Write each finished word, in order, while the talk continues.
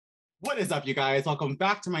What is up, you guys? Welcome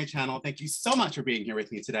back to my channel. Thank you so much for being here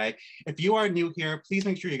with me today. If you are new here, please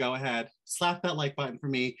make sure you go ahead, slap that like button for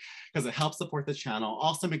me because it helps support the channel.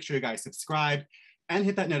 Also, make sure you guys subscribe and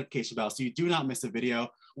hit that notification bell so you do not miss a video.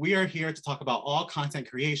 We are here to talk about all content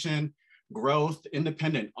creation, growth,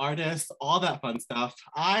 independent artists, all that fun stuff.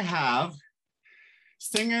 I have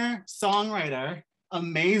singer, songwriter,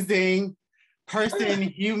 amazing person,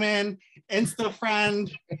 human, Insta friend,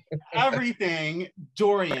 everything.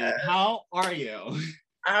 Dorian, how are you?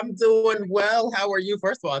 I'm doing well. How are you?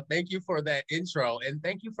 First of all, thank you for that intro and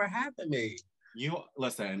thank you for having me.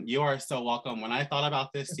 Listen, you are so welcome. When I thought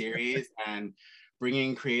about this series and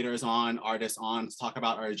bringing creators on, artists on to talk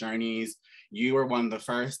about our journeys, you were one of the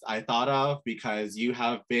first I thought of because you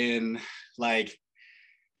have been like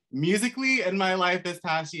musically in my life this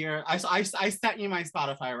past year. I sent you my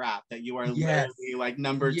Spotify rap that you are literally like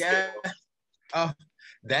number two. Oh,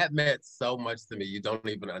 that meant so much to me. You don't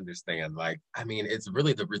even understand. Like, I mean, it's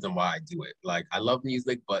really the reason why I do it. Like, I love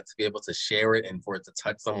music, but to be able to share it and for it to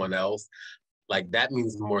touch someone else, like that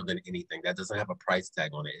means more than anything. That doesn't have a price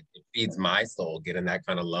tag on it. It feeds my soul, getting that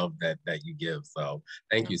kind of love that you give. So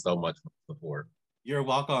thank you so much for the support. You're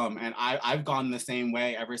welcome. And I've gone the same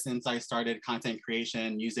way ever since I started content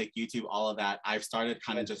creation, music, YouTube, all of that. I've started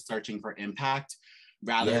kind of just searching for impact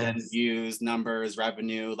rather than views, numbers,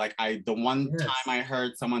 revenue. Like the one time I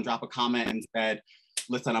heard someone drop a comment and said,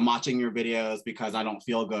 listen, I'm watching your videos because I don't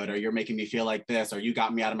feel good, or you're making me feel like this, or you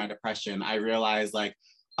got me out of my depression. I realized like,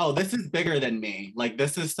 oh, this is bigger than me. Like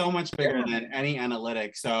this is so much bigger than any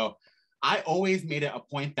analytic. So I always made it a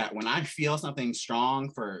point that when I feel something strong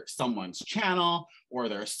for someone's channel or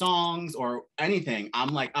their songs or anything,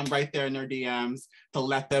 I'm right there in their DMs to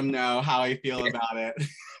let them know how I feel about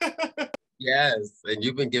it. Yes, and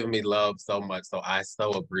you've been giving me love so much, so I so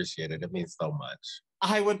appreciate it. It means so much.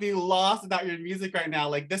 I would be lost without your music right now.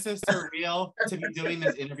 Like this is surreal to be doing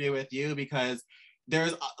this interview with you because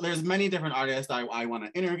there's many different artists I want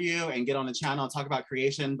to interview and get on the channel and talk about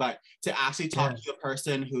creation, but to actually talk to a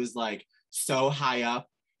person who's like so high up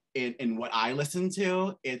in what I listen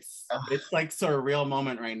to, it's like surreal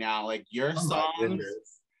moment right now. Like your songs,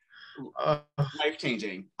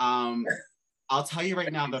 life-changing. I'll tell you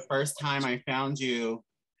right now, the first time I found you,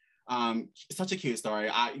 such a cute story.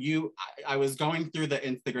 I was going through the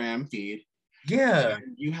Instagram feed. Yeah.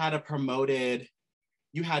 You had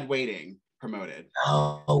Waiting promoted.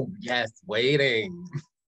 Oh, yes, Waiting.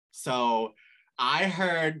 So I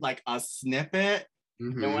heard like a snippet.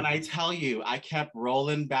 And when I tell you, I kept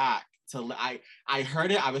rolling back to, I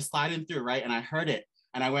heard it, I was sliding through, right? And I heard it.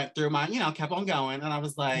 And I went through kept on going. And I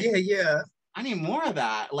was like, I need more of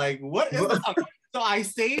that. Like, what is this? So I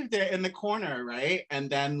saved it in the corner, right? And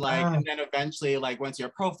then and then eventually went to your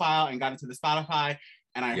profile and got into the Spotify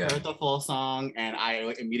and I heard the full song and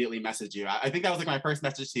I immediately messaged you. I think that was like my first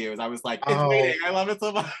message to you. I was like, it's Waiting. I love it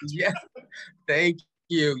so much. Yeah, thank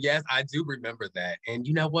you. Yes, I do remember that. And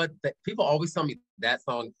you know what? People always tell me that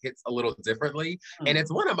song hits a little differently. And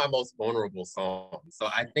it's one of my most vulnerable songs. So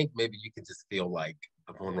I think maybe you can just feel like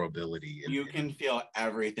the vulnerability. You can feel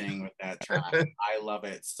everything with that track. I love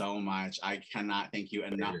it so much. I cannot thank you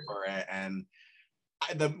enough for it. And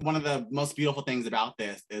one of the most beautiful things about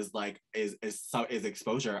this is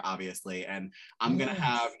exposure, obviously. And I'm gonna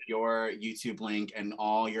have your YouTube link and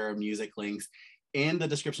all your music links in the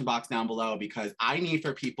description box down below because I need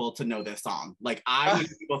for people to know this song. Like I need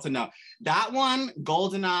people to know that one.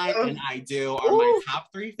 GoldenEye and I Do are my top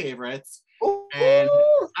 3 favorites. And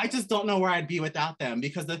I just don't know where I'd be without them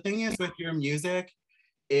because the thing is with your music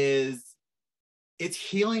is it's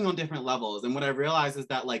healing on different levels. And what I realized is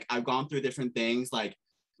that like I've gone through different things like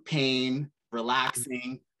pain,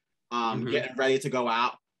 relaxing, getting ready to go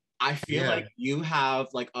out. I feel like you have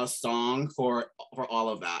like a song for all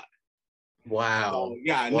of that. Wow.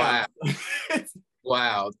 So, wow.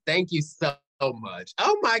 Wow. Thank you so much.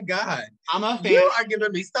 Oh my God. I'm a fan. You are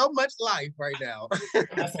giving me so much life right now.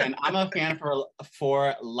 Listen, I'm a fan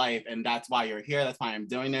for life, and that's why you're here. That's why I'm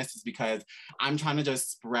doing this, is because I'm trying to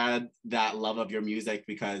just spread that love of your music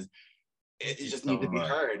because it just needs to be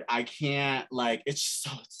heard. I can't it's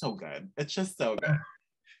so good. It's just so good.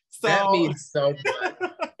 So that means so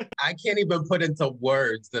much. I can't even put into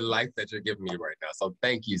words the life that you're giving me right now. So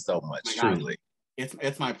thank you so much, truly.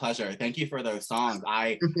 It's my pleasure. Thank you for those songs.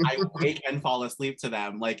 I wake and fall asleep to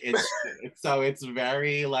them. Like it's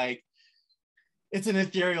very like it's an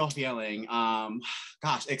ethereal feeling.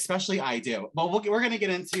 Gosh, especially I Do. But we're gonna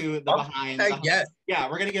get into the behind. Yeah,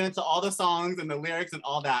 we're gonna get into all the songs and the lyrics and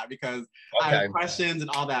all that because I have questions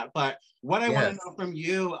and all that. But what I want to know from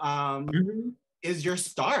you is your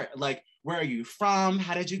start. Like, Where are you from?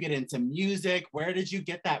 How did you get into music? Where did you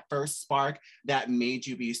get that first spark that made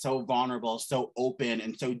you be so vulnerable, so open,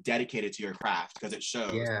 and so dedicated to your craft? Because it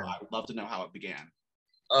shows. Yeah. So I would love to know how it began.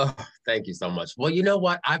 Oh, thank you so much. Well, you know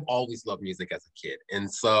what? I've always loved music as a kid. And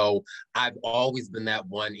so I've always been that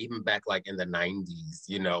one, even back like in the 90s,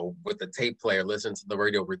 you know, with the tape player, listening to the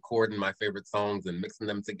radio, recording my favorite songs and mixing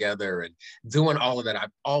them together and doing all of that.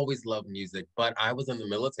 I've always loved music, but I was in the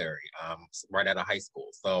military right out of high school.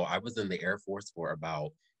 So I was in the Air Force for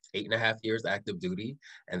about 8.5 years active duty.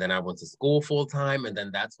 And then I went to school full time. And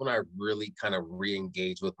then that's when I really kind of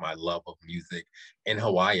re-engaged with my love of music in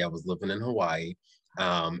Hawaii. I was living in Hawaii.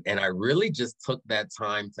 And I really just took that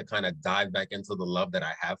time to kind of dive back into the love that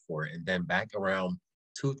I have for it. And then back around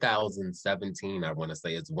 2017, I want to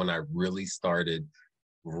say, is when I really started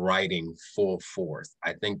writing full force.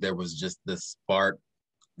 I think there was just this spark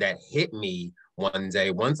that hit me one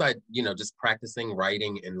day. Once I, you know, just practicing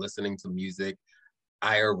writing and listening to music,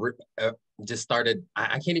 I just started,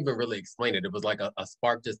 I can't even really explain it. It was like a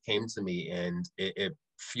spark just came to me, and it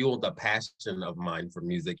fueled a passion of mine for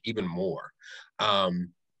music even more. And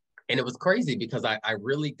it was crazy because I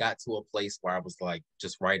really got to a place where I was like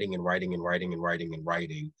just writing and writing and writing and writing and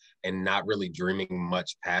writing and not really dreaming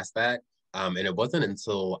much past that. And it wasn't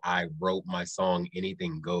until I wrote my song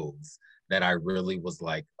Anything Goes that I really was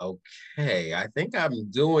like, okay, I think I'm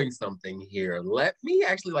doing something here. Let me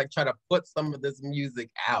actually like try to put some of this music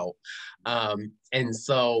out. And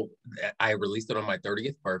so I released it on my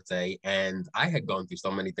 30th birthday, and I had gone through so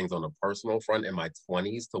many things on a personal front in my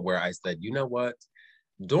 20s to where I said, you know what?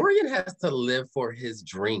 Dorian has to live for his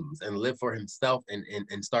dreams and live for himself,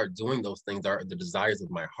 and start doing those things are the desires of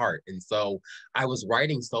my heart. And so I was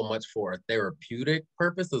writing so much for a therapeutic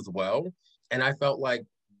purpose as well. And I felt like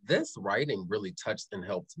this writing really touched and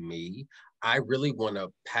helped me. I really want to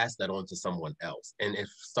pass that on to someone else. And it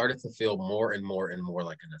started to feel more and more and more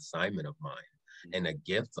like an assignment of mine and a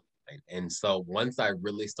gift of mine. And so once I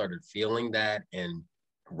really started feeling that and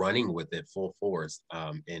running with it full force,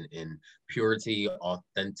 in purity,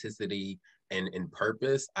 authenticity, and in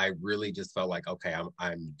purpose, I really just felt like, okay,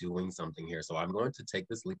 I'm doing something here. So I'm going to take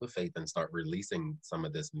this leap of faith and start releasing some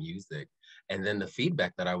of this music. And then the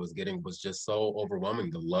feedback that I was getting was just so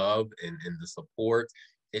overwhelming. The love and the support,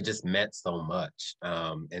 it just meant so much.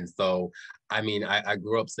 And so, I mean, I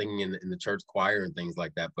grew up singing in the church choir and things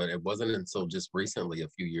like that, but it wasn't until just recently, a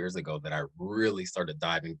few years ago, that I really started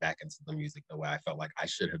diving back into the music the way I felt like I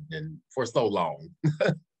should have been for so long.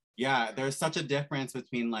 Yeah, there's such a difference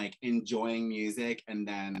between like enjoying music and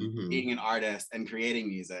then being an artist and creating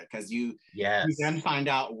music, because you then find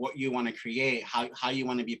out what you want to create, how you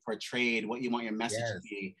want to be portrayed, what you want your message to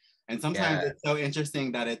be. And sometimes it's so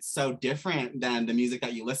interesting that it's so different than the music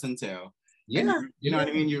that you listen to. Yeah. And you know what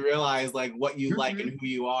I mean? You realize like what you like and who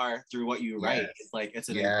you are through what you write. It's like, it's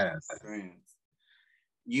an experience.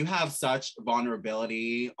 You have such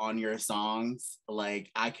vulnerability on your songs.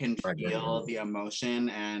 Like I can feel the emotion,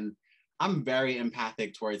 and I'm very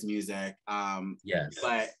empathic towards music.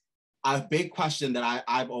 But a big question that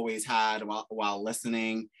I've always had while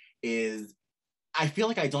listening is, I feel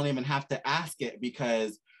like I don't even have to ask it,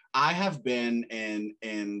 because I have been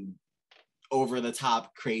in over the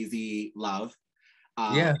top crazy love,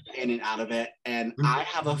 in and out of it. And I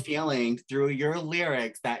have a feeling through your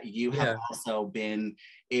lyrics that you have also been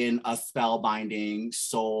in a spellbinding,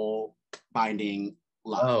 soul binding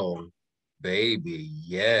love. Oh, baby,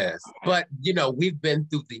 yes. Okay. But, you know, we've been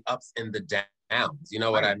through the ups and the downs. You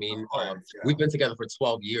know what I mean? We've been together for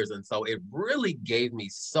 12 years. And so it really gave me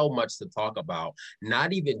so much to talk about,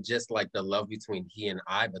 not even just like the love between he and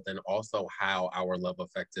I, but then also how our love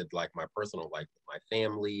affected like my personal life, my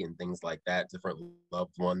family and things like that, different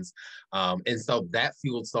loved ones. And so that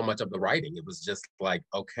fueled so much of the writing. It was just like,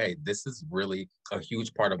 okay, this is really a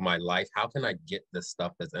huge part of my life. How can I get the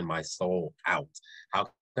stuff that's in my soul out? How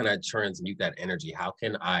can I transmute that energy? How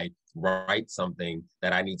can I write something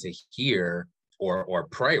that I need to hear or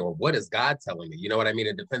pray, or what is God telling me? You know what I mean?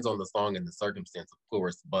 It depends on the song and the circumstance, of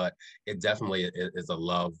course, but it definitely is a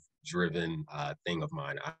love-driven thing of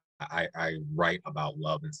mine. I write about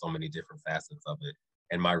love in so many different facets of it.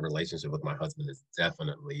 And my relationship with my husband is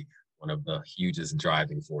definitely one of the hugest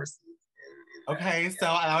driving forces. Okay, so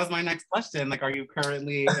that was my next question. Like, are you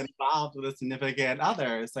currently involved with a significant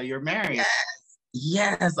other? So you're married.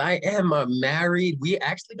 Yes, I am married. We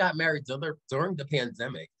actually got married during the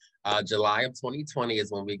pandemic. July of 2020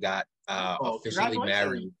 is when we got officially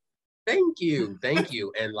married. Thank you.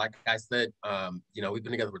 And like I said, you know, we've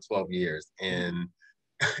been together for 12 years, and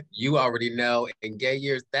you already know in gay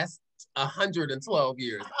years, that's 112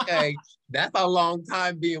 years. Okay, that's a long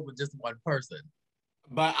time being with just one person.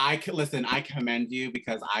 But listen, I commend you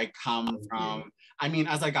because I come from, I mean,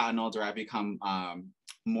 as I gotten older, I've become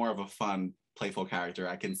more of a fun, playful character,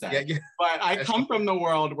 I can say. Yeah. But I come from the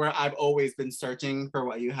world where I've always been searching for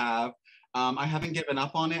what you have. I haven't given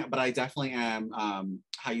up on it, but I definitely am,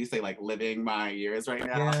 how you say, like living my years right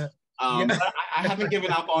now. Yeah. Yeah. But I haven't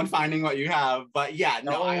given up on finding what you have. But yeah,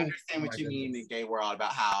 no, I Oh, understand what you mean in the goodness. gay world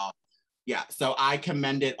about how, yeah. So I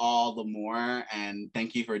commend it all the more, and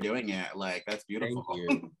thank you for doing it. Like that's beautiful. Thank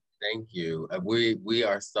you. Thank you. We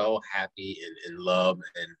are so happy and in love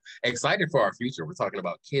and excited for our future. We're talking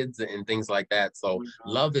about kids and things like that. So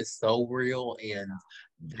love is so real, and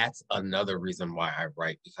that's another reason why I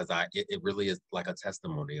write, because it really is like a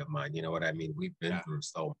testimony of mine. You know what I mean? We've been Yeah. through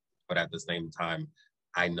so, but at the same time,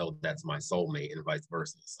 I know that's my soulmate and vice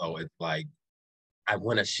versa. So it's like I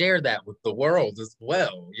want to share that with the world as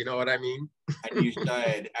well. You know what I mean? And you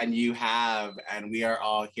should, and you have, and we are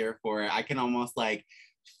all here for it. I can almost like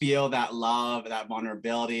feel that love, that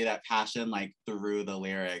vulnerability, that passion like through the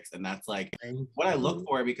lyrics. And that's like what I look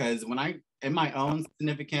for, because when I in my own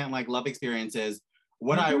significant like love experiences,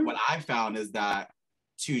 what I found is that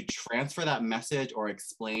to transfer that message or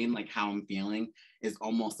explain like how I'm feeling is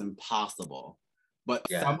almost impossible. But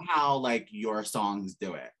somehow like your songs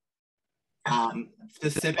do it.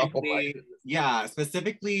 Specifically,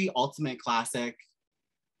 specifically Ultimate Classic.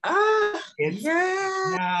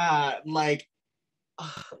 Yeah, like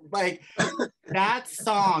that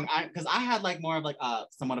song. Because I had like more of like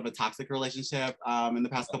somewhat of a toxic relationship in the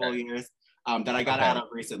past couple of years that I got out of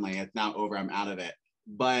recently. It's now over. I'm out of it.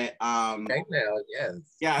 But okay, now, yes,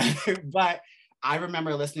 yeah. But I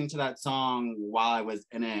remember listening to that song while I was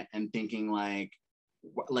in it and thinking like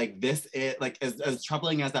this is like as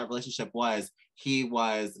troubling as that relationship was, he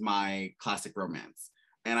was my classic romance.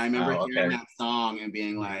 And I remember hearing that song and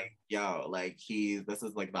being like, yo, like this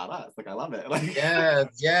is like about us. Like I love it. Like yes,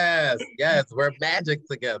 we're magic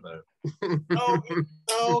together.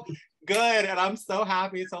 so good. And I'm so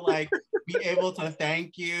happy to like be able to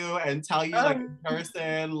thank you and tell you like in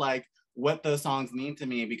person like what those songs mean to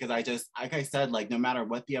me, because I just, like I said, like no matter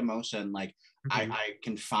what the emotion, like I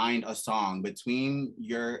can find a song between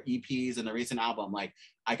your EPs and the recent album, like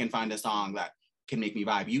I can find a song that can make me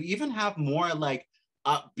vibe. You even have more like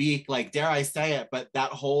upbeat, like dare I say it, but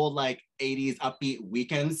that whole like 80s upbeat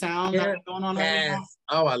Weekend sound that's going on right now.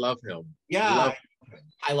 Oh, I love him. Yeah,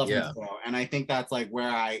 I love him too. And I think that's like where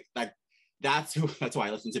I like that's who I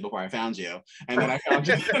listened to before I found you. And then I found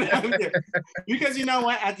you. Because you know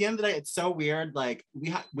what? At the end of the day, it's so weird. Like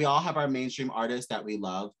we all have our mainstream artists that we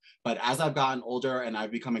love. But as I've gotten older and I've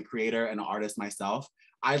become a creator and an artist myself,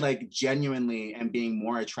 I like genuinely am being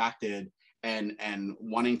more attracted and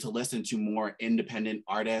wanting to listen to more independent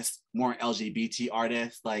artists, more LGBT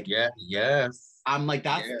artists. Like I'm like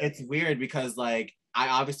it's weird because like I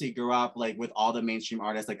obviously grew up like with all the mainstream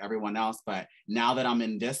artists like everyone else, but now that I'm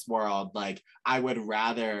in this world, like I would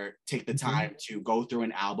rather take the time to go through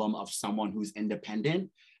an album of someone who's independent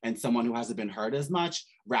and someone who hasn't been heard as much,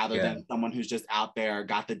 rather than someone who's just out there,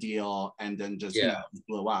 got the deal, and then just you know,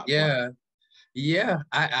 blew up.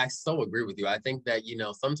 I so agree with you. I think that, you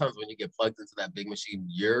know, sometimes when you get plugged into that big machine,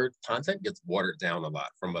 your content gets watered down a lot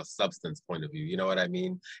from a substance point of view. You know what I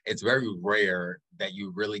mean? It's very rare that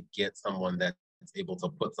you really get someone that's able to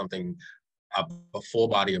put something, a full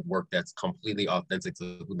body of work that's completely authentic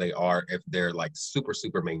to who they are, if they're like super,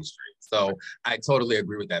 super mainstream. So I totally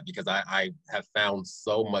agree with that, because I have found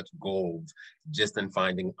so much gold just in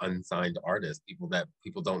finding unsigned artists, people that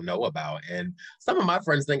people don't know about. And some of my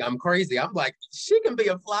friends think I'm crazy. I'm like, she can be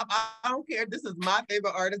a flop. I don't care. This is my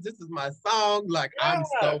favorite artist. This is my song. Like I'm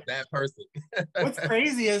so that person. What's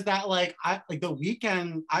crazy is that like I like the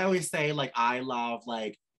Weekend, I always say like I love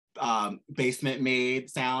like basement made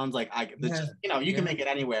sounds, like you know, you can make it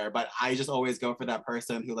anywhere, but I just always go for that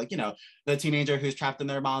person who, like, you know, the teenager who's trapped in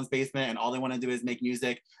their mom's basement and all they want to do is make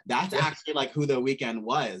music. That's actually like who the Weekend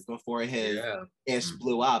was before his ish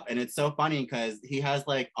blew up. And it's so funny because he has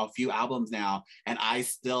like a few albums now, and I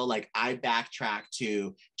still like I backtrack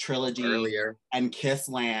to Trilogy and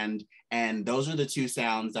Kissland, and those are the two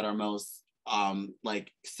sounds that are most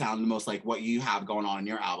like sound the most like what you have going on in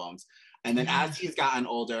your albums. And then as he's gotten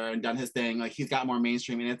older and done his thing, like he's got more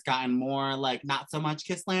mainstream and it's gotten more like not so much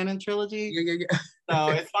Kissland and Trilogy. So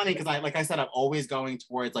it's funny because like I said, I'm always going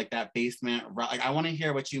towards like that basement. Like I want to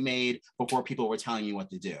hear what you made before people were telling you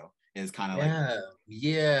what to do. Is kind of like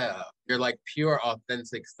you're like pure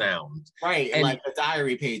authentic sound, right? And like the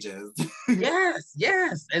diary pages.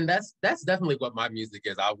 yes, and that's definitely what my music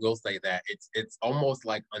is. I will say that it's almost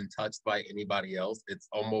like untouched by anybody else. It's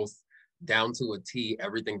almost down to a T,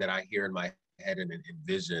 everything that I hear in my head and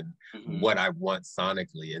envision what I want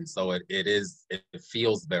sonically. And so it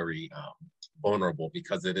feels very vulnerable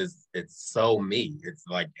because it's so me. It's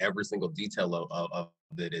like every single detail of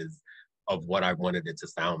it is of what I wanted it to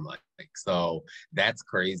sound like. So that's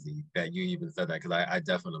crazy that you even said that, because I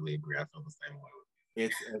definitely agree. I feel the same way.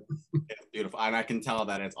 It's beautiful, and I can tell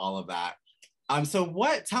that it's all of that. So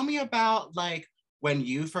tell me about like when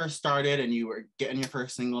you first started and you were getting your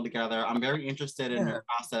first single together. I'm very interested in your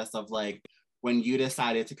process of like when you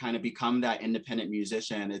decided to kind of become that independent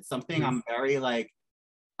musician. It's something I'm very like,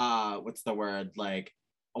 what's the word? Like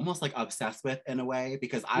almost like obsessed with in a way,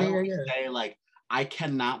 because I always say like, I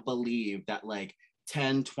cannot believe that like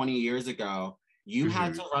 10, 20 years ago, you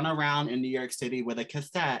had to run around in New York City with a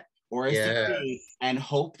cassette or a CD and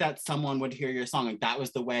hope that someone would hear your song. Like that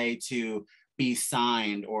was the way to be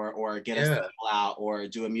signed or get a single out or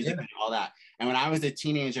do a music video, all that. And when I was a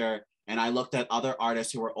teenager and I looked at other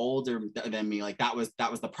artists who were older than me, like that was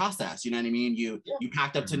the process. You know what I mean? You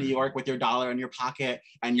packed up to New York with your dollar in your pocket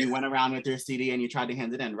and you went around with your CD and you tried to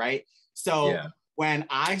hand it in, right? So when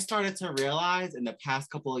I started to realize in the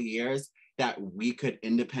past couple of years that we could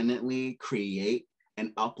independently create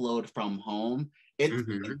and upload from home,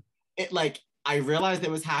 it like, I realized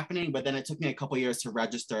it was happening, but then it took me a couple of years to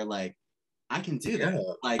register, like, I can do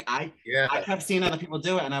that. Like, I kept seeing other people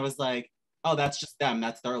do it, and I was like, oh, that's just them.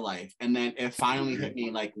 That's their life. And then it finally hit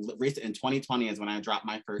me, like, recent in 2020 is when I dropped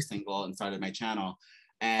my first single and started my channel.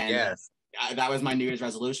 And that was my New Year's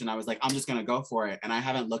resolution. I was like, I'm just going to go for it. And I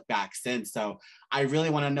haven't looked back since. So I really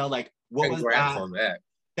want to know, like, what Congrats was that? on that.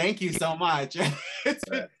 Thank you so much.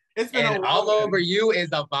 It's been and All Over You is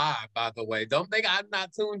a vibe, by the way. Don't think I'm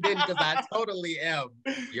not tuned in, because I totally am.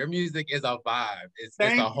 Your music is a vibe. It's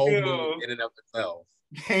a whole mood in and of itself.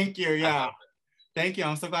 Thank you. Yeah. Thank you.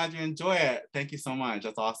 I'm so glad you enjoy it. Thank you so much.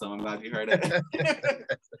 That's awesome. I'm glad you heard it.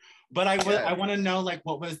 But I want to know, like,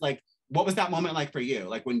 what was that moment like for you?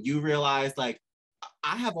 Like when you realized, like,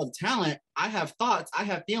 I have a talent, I have thoughts, I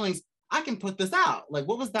have feelings, I can put this out. Like,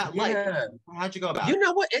 what was that like? How'd you go about it? You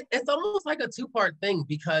know what? It's almost like a two-part thing,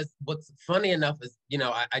 because what's funny enough is,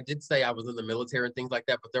 I did say I was in the military and things like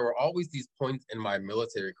that, but there were always these points in my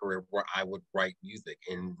military career where I would write music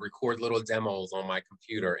and record little demos on my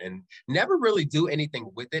computer and never really do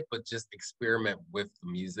anything with it, but just experiment with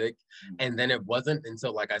the music. And then it wasn't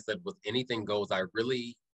until, like I said, with Anything Goes, I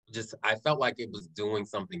felt like it was doing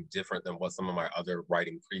something different than what some of my other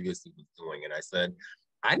writing previously was doing. And I said,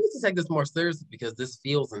 I need to take this more seriously, because this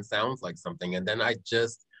feels and sounds like something. And then I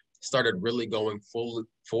just started really going full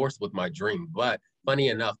force with my dream. But funny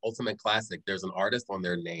enough, Ultimate Classic, there's an artist on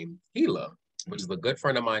there named Gila, which is a good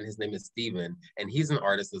friend of mine. His name is Steven, and he's an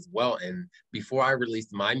artist as well. And before I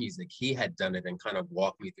released my music, he had done it and kind of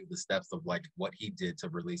walked me through the steps of like what he did to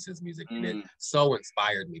release his music. And it so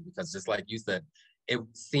inspired me, because just like you said, it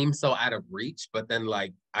seemed so out of reach, but then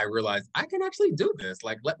like I realized I can actually do this.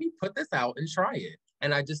 Like, let me put this out and try it.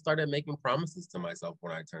 And I just started making promises to myself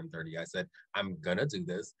when I turned 30. I said, I'm gonna do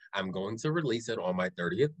this. I'm going to release it on my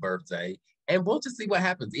 30th birthday, and we'll just see what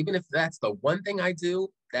happens. Even if that's the one thing I do,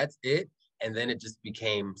 that's it. And then it just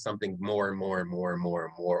became something more and more and more and more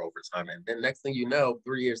and more over time. And then next thing you know,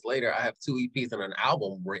 3 years later, I have 2 EPs and an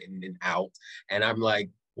album written and out. And I'm like,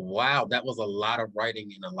 wow, that was a lot of writing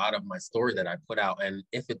and a lot of my story that I put out. And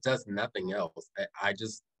if it does nothing else, I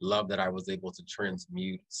just love that I was able to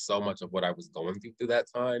transmute so much of what I was going through that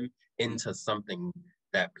time into something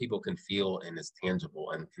that people can feel and is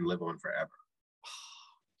tangible and can live on forever.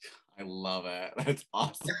 I love it. That's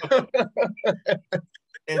awesome.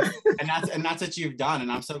 And that's what you've done,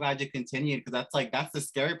 and I'm so glad you continued, because that's the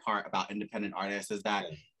scary part about independent artists, is that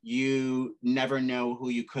you never know who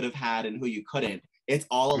you could have had and who you couldn't. It's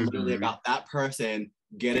all literally about that person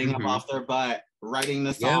getting up off their butt, writing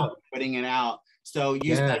the song, putting it out. So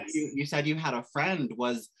you said you had a friend.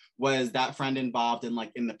 Was that friend involved in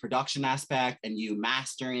like in the production aspect and you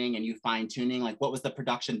mastering and you fine tuning? Like, what was the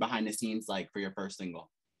production behind the scenes like for your first single?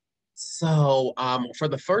 So for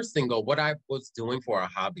the first single, what I was doing for a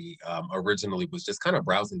hobby originally was just kind of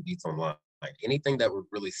browsing beats online. Like anything that would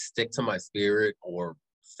really stick to my spirit, or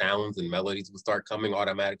sounds and melodies would start coming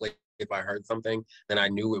automatically. If I heard something, then I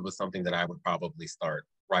knew it was something that I would probably start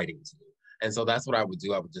writing to. And so that's what I would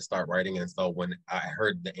do. I would just start writing. And so when I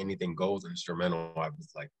heard the Anything Goes instrumental, I was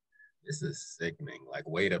like, this is sickening. Like,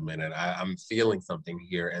 wait a minute, I'm feeling something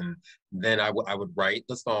here. And then I would write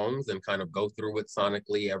the songs and kind of go through it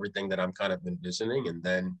sonically, everything that I'm kind of envisioning. And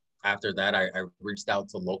then after that, I reached out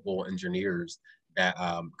to local engineers that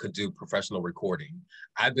could do professional recording.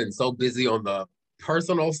 I've been so busy on the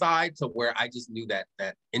personal side to where I just knew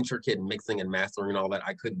that intricate mixing and mastering and all that,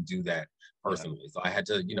 I couldn't do that personally. So I had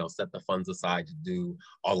to, set the funds aside to do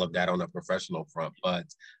all of that on a professional front. But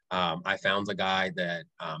I found a guy that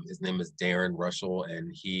his name is Darren Russell,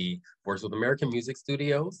 and he works with American Music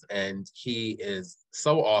Studios, and he is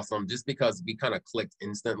so awesome just because we kind of clicked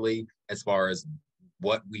instantly as far as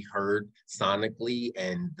what we heard sonically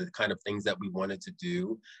and the kind of things that we wanted to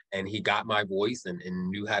do. And he got my voice and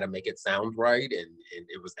knew how to make it sound right. And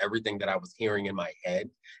it was everything that I was hearing in my head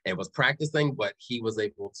and was practicing, but he was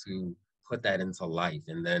able to put that into life.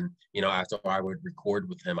 And then, after I would record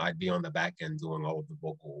with him, I'd be on the back end doing all of the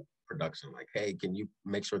vocal production. Like, hey, can you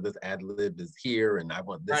make sure this ad lib is here? And I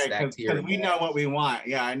want this stacked here. Because we know what we want.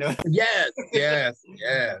 Yeah, I know. Yes. Yeah.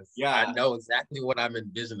 I know exactly what I'm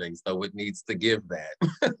envisioning. So it needs to give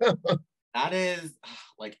that. That is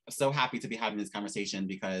so happy to be having this conversation,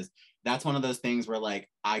 because that's one of those things where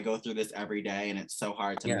I go through this every day, and it's so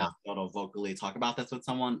hard to not be able to vocally talk about this with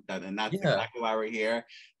someone. And that's exactly why we're here,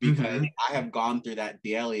 because I have gone through that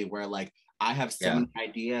daily where I have so many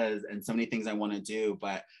ideas and so many things I want to do,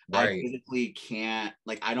 but I physically can't,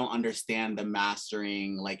 I don't understand the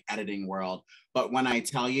mastering, editing world. But when I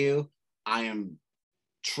tell you, I am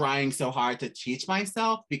trying so hard to teach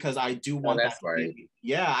myself, because I do want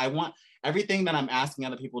I want everything that I'm asking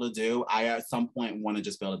other people to do. I at some point want to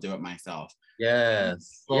just be able to do it myself.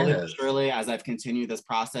 Slowly but surely, as I've continued this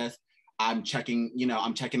process, I'm checking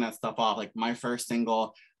that stuff off. My first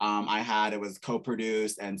single it was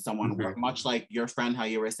co-produced, and someone much like your friend, how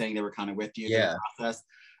you were saying they were kind of with you through the process.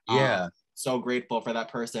 So grateful for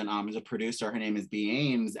that person. As a producer, her name is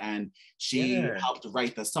B. Ames, and she helped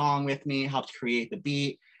write the song with me, helped create the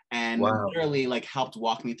beat, and literally helped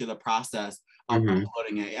walk me through the process of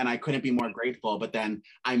uploading it. And I couldn't be more grateful. But then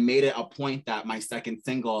I made it a point that my second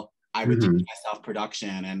single, I would do myself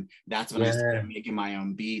production, and that's when I started making my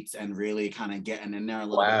own beats and really kind of getting in there a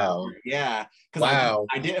little bit more. Because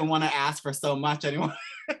I didn't want to ask for so much anymore.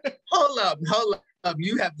 Hold up.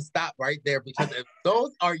 You have to stop right there, because if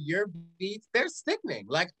those are your beats, they're sickening.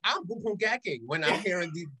 I'm boom-boom-gacking when I'm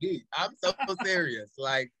hearing these beats. I'm so serious.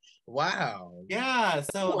 Wow. Yeah.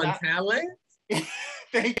 So talent.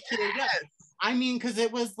 Thank you. Yes. I mean, because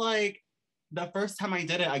it was the first time I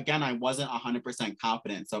did it, again, I wasn't 100%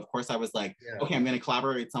 confident. So of course I was okay, I'm going to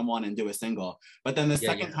collaborate with someone and do a single. But then the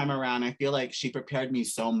second time around, I feel like she prepared me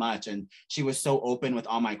so much, and she was so open with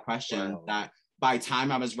all my questions that by the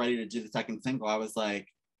time I was ready to do the second single, I was like,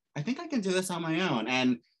 I think I can do this on my own.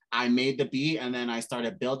 And I made the beat, and then I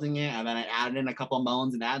started building it, and then I added in a couple of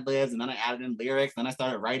moans and ad libs, and then I added in lyrics, and then I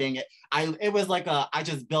started writing it. It was I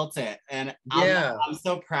just built it. And I'm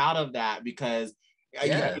so proud of that, because you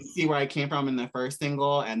can see where I came from in the first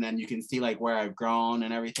single, and then you can see where I've grown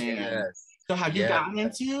and everything. So have you gotten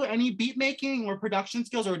into any beat making or production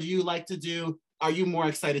skills, or do you are you more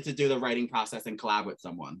excited to do the writing process and collab with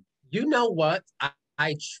someone? You know what?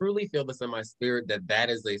 I truly feel this in my spirit that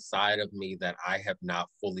is a side of me that I have not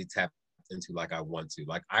fully tapped into like I want to.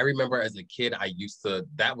 I remember as a kid,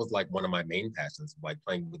 that was one of my main passions,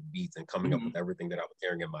 playing with beats and coming up with everything that I was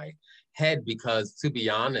hearing in my head, because to be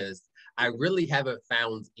honest, I really haven't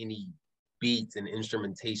found any beats and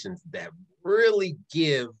instrumentations that really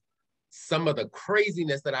give some of the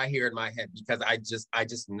craziness that I hear in my head, because I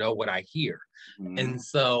just know what I hear. And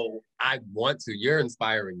so I want to. You're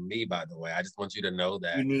inspiring me, by the way. I just want you to know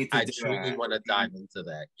that I truly want to dive into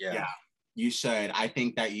that. Yeah. You should. I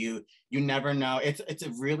think that you never know. It's a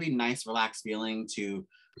really nice, relaxed feeling to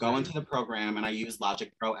go into the program, and I use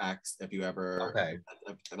Logic Pro X. If you ever,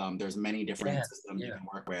 there's many different systems you can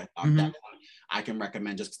work with. That one I can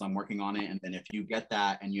recommend just because I'm working on it. And then if you get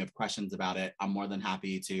that and you have questions about it, I'm more than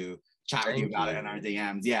happy to chat with you about it in our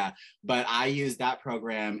DMs. Yeah, but I use that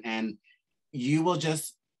program, and you will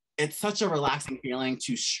it's such a relaxing feeling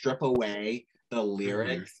to strip away the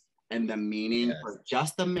lyrics and the meaning for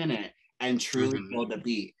just a minute and truly feel the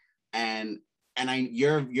beat. And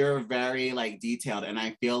you're very detailed, and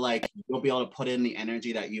I feel like you'll be able to put in the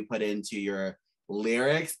energy that you put into your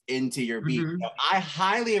lyrics into your beat. So I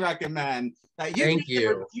highly recommend that you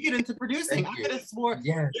get into producing. I could have swore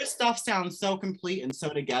your stuff sounds so complete and so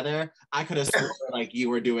together. I could have swore you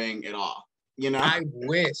were doing it all. I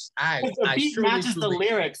wish the beat matches the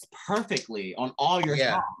lyrics perfectly on all your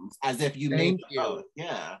songs, as if you made both.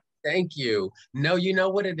 Yeah. Thank you. No, you know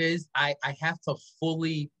what it is? I have to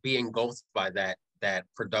fully be engulfed by that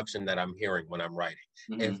production that I'm hearing when I'm writing.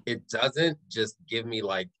 If it doesn't just give me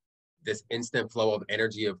this instant flow of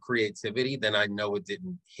energy of creativity, then I know it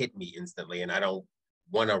didn't hit me instantly, and I don't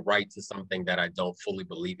want to write to something that I don't fully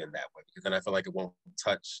believe in that way, because then I feel like it won't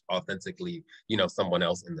touch authentically, you know, someone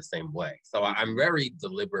else in the same way. So I'm very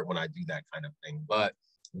deliberate when I do that kind of thing. But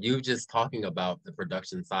you just talking about the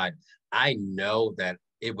production side, I know that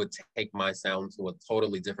it would take my sound to a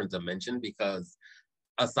totally different dimension, because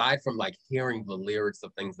aside from like hearing the lyrics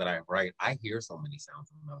of things that I write, I hear so many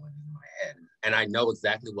sounds and melodies in my head. And I know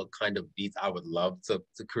exactly what kind of beats I would love to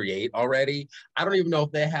create already. I don't even know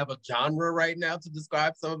if they have a genre right now to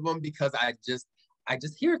describe some of them, because I just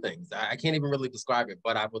hear things. I can't even really describe it,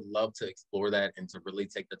 but I would love to explore that and to really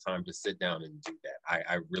take the time to sit down and do that.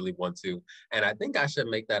 I really want to. And I think I should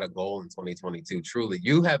make that a goal in 2022. Truly,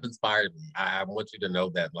 you have inspired me. I want you to know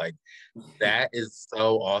that, like, that is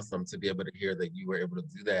so awesome to be able to hear that you were able to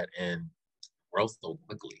do that and grow so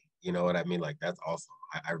quickly. You know what I mean? Like, that's awesome.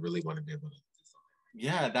 I really want to be able to do something.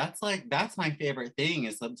 Yeah, that's my favorite thing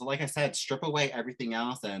is so like I said, strip away everything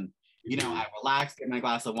else and you know, I relax, get my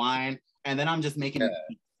glass of wine, and then I'm just making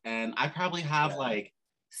and I probably have like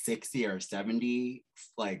 60 or 70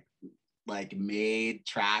 like made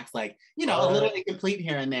tracks, like, you know, a little incomplete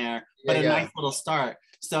here and there, but a nice little start.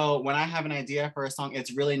 So when I have an idea for a song,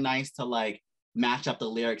 it's really nice to like match up the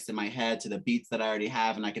lyrics in my head to the beats that I already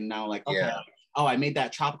have, and I can know like, okay, oh, I made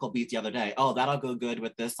that tropical beat the other day. Oh, that'll go good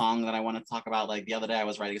with this song that I want to talk about. Like the other day, I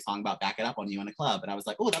was writing a song about Back It Up on You in a club, and I was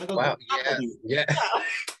like, oh, that'll go good with tropical beat.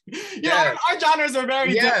 You know, our genres are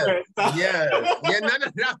very different. So. No.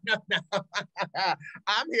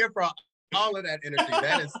 I'm here for all of that energy.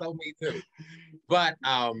 That is so me too. But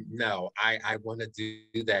no, I want to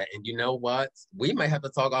do that. And you know what? We might have to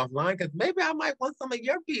talk offline, because maybe I might want some of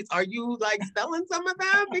your beats. Are you like selling some of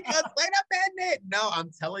them? Because wait a minute. No, I'm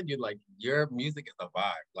telling you, like, your music is a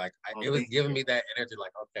vibe. Like, it was giving me that energy.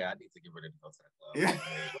 Like, okay, I need to get ready to go to the club.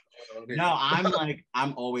 No,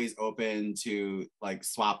 I'm always open to like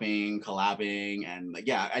swapping, collabing, and like,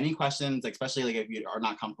 yeah, any questions, especially like if you are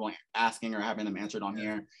not comfortable asking or having them answered on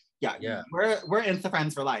here. We're Insta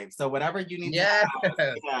friends for life. So whatever you need to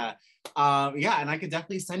ask, and I could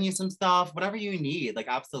definitely send you some stuff, whatever you need. Like,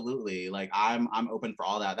 absolutely. Like, I'm open for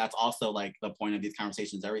all that. That's also like the point of these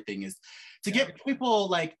conversations. Everything is to get people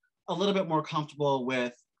like a little bit more comfortable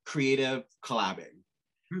with creative collabing.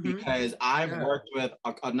 Because I've worked with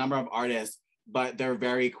a number of artists, but they're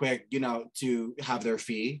very quick, you know, to have their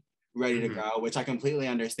fee ready to go, which I completely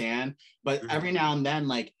understand. But every now and then,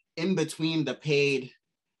 like in between the paid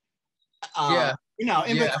you know,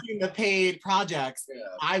 in between the paid projects,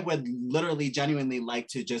 I would literally genuinely like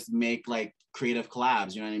to just make like creative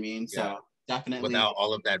collabs, you know what I mean? So definitely. Without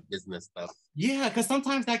all of that business stuff. Yeah, because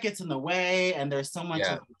sometimes that gets in the way and there's so much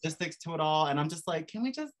logistics to it all. And I'm just like, can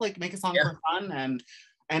we just like make a song for fun?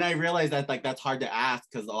 And I realize that like that's hard to ask,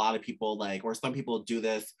 because a lot of people like, or some people do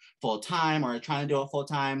this full time or are trying to do it full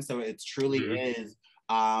time. So it truly is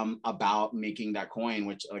about making that coin,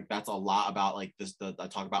 which like that's a lot about like this I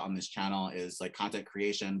talk about on this channel is like content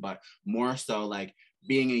creation, but more so like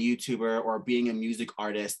being a YouTuber or being a music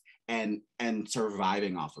artist and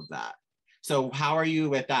surviving off of that. So how are you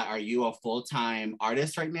with that? Are you a full-time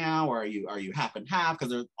artist right now, or are you half and half? Because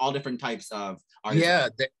there's all different types of artists. Yeah,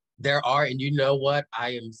 there are, and you know what?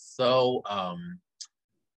 I am so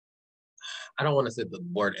I don't want to say the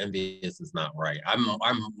word envious is not right. I'm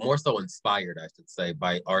more so inspired, I should say,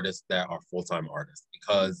 by artists that are full-time artists,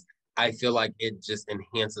 because I feel like it just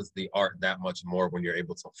enhances the art that much more when you're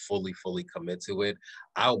able to fully commit to it.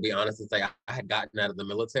 I'll be honest and say I had gotten out of the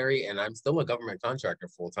military, and I'm still a government contractor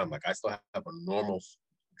full-time. Like, I still have a normal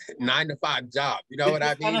 9-to-5 job. You know what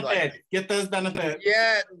I mean? Like, get those benefits.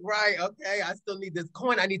 Yeah, right. Okay. I still need this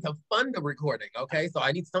coin. I need to fund the recording. Okay. So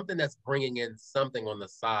I need something that's bringing in something on the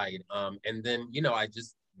side. And then, you know, I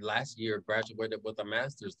just last year graduated with a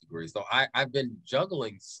master's degree. So I've been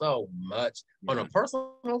juggling so much on a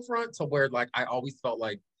personal front, to where like I always felt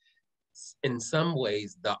like in some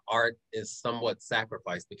ways the art is somewhat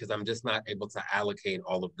sacrificed, because I'm just not able to allocate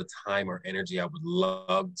all of the time or energy I would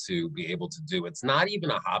love to be able to do. It's not even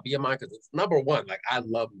a hobby of mine, because it's number one, like I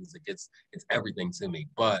love music. It's everything to me.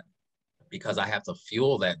 But because I have to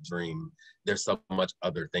fuel that dream, there's so much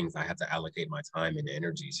other things I have to allocate my time and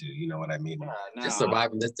energy to. You know what I mean? Just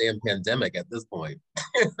surviving this damn pandemic at this point.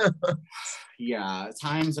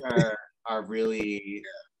 Times are really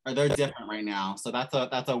or they're different right now. So that's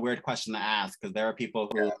a weird question to ask, because there are people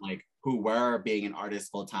who who were being an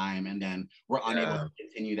artist full time and then were unable to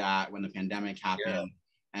continue that when the pandemic happened.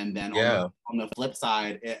 And then on the flip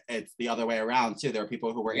side, it's the other way around too. There are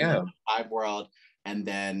people who were in the live world, and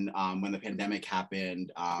then when the pandemic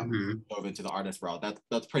happened, dove into the artist world.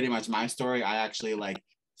 That's pretty much my story. I actually like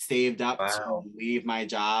saved up to leave my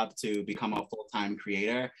job to become a full-time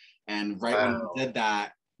creator. And right when we did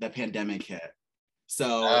that, the pandemic hit.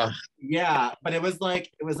 So yeah, but it was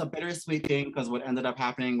a bittersweet thing, because what ended up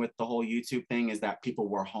happening with the whole YouTube thing is that people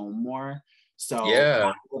were home more. So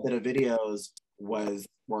a bit of videos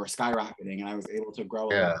were skyrocketing, and I was able to grow a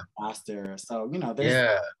little faster. So, you know,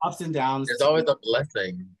 there's ups and downs. There's always a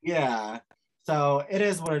blessing. Yeah. So it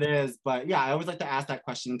is what it is. But yeah, I always like to ask that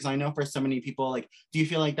question, because I know for so many people, like, do you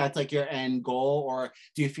feel like that's like your end goal, or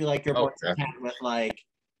do you feel like you're more content with like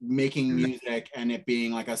making music and it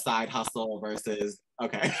being like a side hustle versus I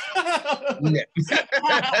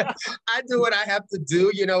do what I have to do,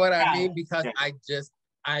 you know what I mean? Because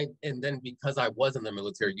and then because I was in the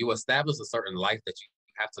military, you establish a certain life that you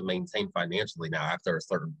have to maintain financially now after a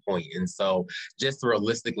certain point. And so just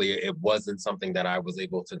realistically, it wasn't something that I was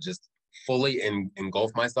able to just fully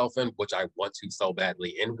engulf myself in, which I want to so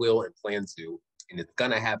badly and will and plan to. And it's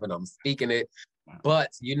gonna happen. I'm speaking it. But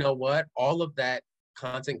you know what? All of that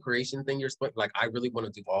content creation thing like, I really want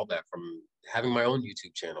to do all that, from having my own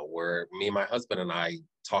YouTube channel where me and my husband and I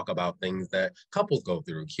talk about things that couples go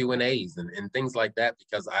through, Q&As and things like that,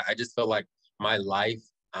 because I just feel like my life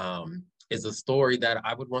is a story that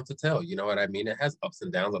I would want to tell. You know what I mean? It has ups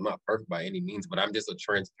and downs. I'm not perfect by any means, but I'm just a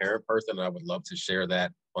transparent person, and I would love to share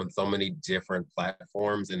that on so many different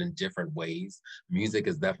platforms and in different ways. Music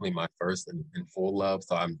is definitely my first and full love,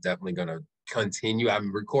 so I'm definitely going to continue.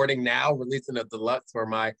 I'm recording now, releasing a deluxe for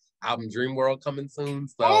my album Dream World coming soon.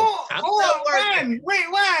 So when?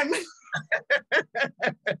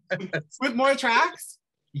 With more tracks?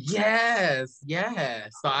 Yes.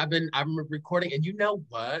 So I'm recording, and you know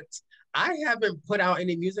what? I haven't put out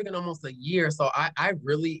any music in almost a year. So I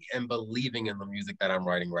really am believing in the music that I'm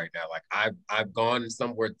writing right now. Like, I've gone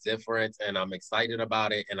somewhere different, and I'm excited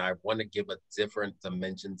about it. And I want to give a different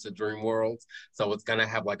dimension to Dream Worlds. So it's gonna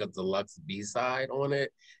have like a deluxe B-side on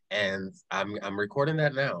it. And I'm recording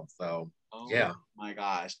that now. So yeah. My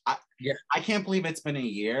gosh. I can't believe it's been a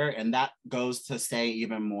year, and that goes to say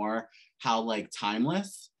even more how like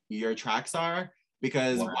timeless your tracks are,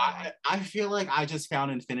 because I feel like I just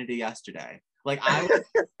found infinity yesterday. Like I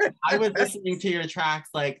was listening to your tracks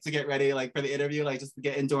like to get ready like for the interview, like just to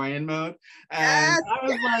get in Dorian mode. And I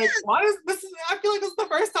was like, why is this I feel like this is the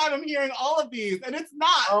first time I'm hearing all of these, and it's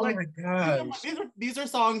not. Oh my gosh. These are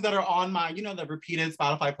songs that are on my, you know, the repeated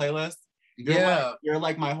Spotify playlist. You're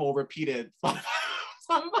like my whole repeated Spotify.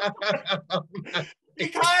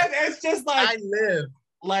 Because it's just like I live.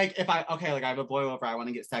 Like if I have a boy over, I want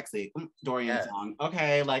to get sexy. Dorian song.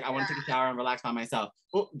 Okay, like I want to take a shower and relax by myself.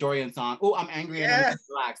 Oh, Dorian song. Oh, I'm angry and I want to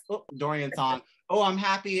relax. Oh, Dorian song. Oh, I'm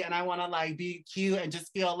happy and I want to like be cute and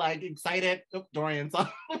just feel like excited. Oh, Dorian song.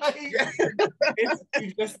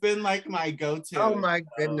 It's just been like my go-to. Oh my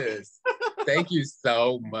goodness. Thank you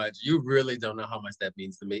so much. You really don't know how much that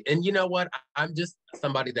means to me. And you know what? I'm just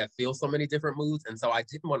somebody that feels so many different moods. And so I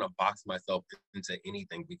didn't want to box myself into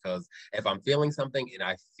anything, because if I'm feeling something and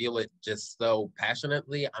I feel it just so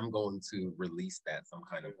passionately, I'm going to release that some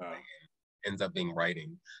kind of way. Ends up being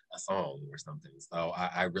writing a song or something. So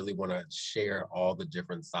I really want to share all the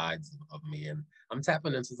different sides of me. And I'm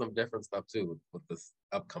tapping into some different stuff too with this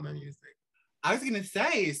upcoming music. I was gonna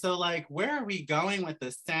say, so like, where are we going with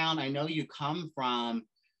the sound? I know you come from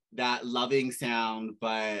that loving sound,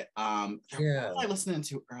 but what was I listening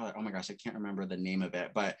to earlier? Oh my gosh, I can't remember the name of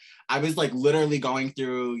it, but I was like literally going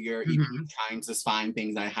through your EP trying to find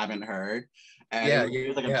things I havenven't heard. And it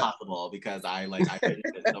was like impossible, because I didn't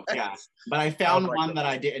so, but I found one that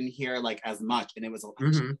I didn't hear like as much, and it was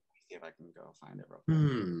see if I can go find it real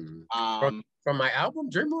quick. From my album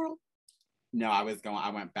Dream World? No, I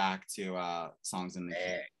went back to Songs in the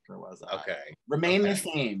Key. Where was I? Okay. Remain the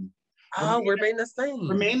Same. Remain the Same.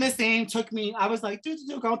 Remain the Same took me, I was like,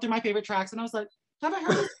 going through my favorite tracks, and I was like, have I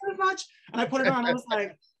heard this very much? And I put it on, I was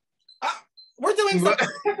like, we're doing something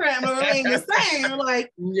different, but Remain the Same.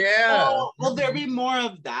 Like, will there be more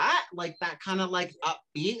of that? Like that kind of like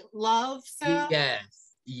upbeat love sound?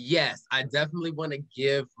 Yes. I definitely want to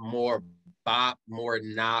give more bop, more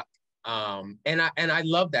knock. And I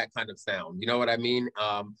love that kind of sound. You know what I mean?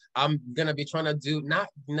 I'm gonna be trying to do not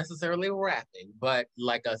necessarily rapping, but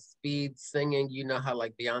like a speed singing. You know how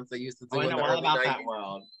like Beyonce used to do in the early 90s? That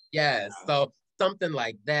world. Yes. So something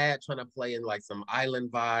like that, trying to play in like some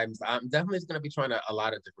island vibes. I'm definitely just gonna be trying a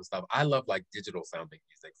lot of different stuff. I love like digital sounding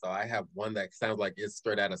music. So I have one that sounds like it's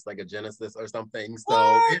straight out of Sega Genesis or something.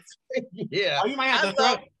 So it's Oh, you might have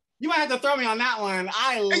to throw me on that one.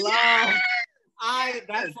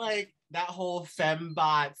 That's like that whole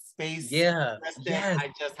fembot space. I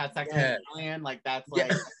just had sex with an alien. Like that's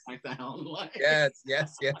like my sound. Like. Yes.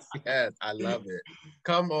 I love it.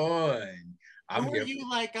 Come on. I'm Who are here. you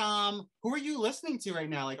like? Who are you listening to right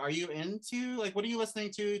now? Like, are you into like what are you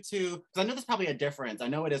listening to? Because I know there's probably a difference. I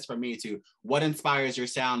know it is for me too. What inspires your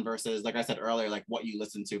sound versus, like I said earlier, like what you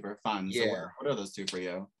listen to for fun. So Yeah. what are those two for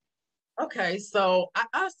you? Okay, so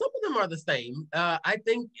some of them are the same. I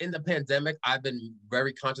think in the pandemic, I've been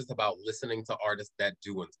very conscious about listening to artists that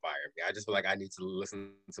do inspire me. I just feel like I need to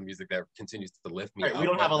listen to music that continues to lift me Right, we up.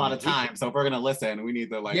 don't have But a the lot of week, time, so if we're gonna listen, we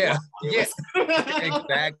need to like yeah, yeah, listen.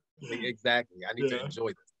 exactly, exactly. I need to Yeah. enjoy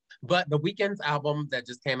this. But the Weeknd's album that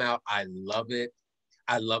just came out, I love it.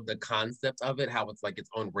 I love the concept of it, how it's like its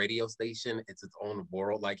own radio station, it's its own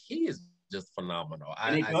world. Like he is just phenomenal.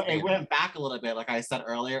 And I it stand. went back a little bit, like I said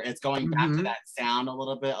earlier. It's going back to Mm-hmm. that sound a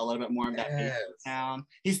little bit more of that bass Yes. sound.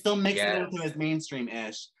 He still makes it into Yes. his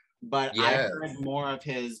mainstream-ish, but I Yes. heard more of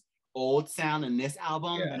his old sound in this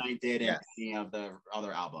album than Yes. I did in Yes. any of the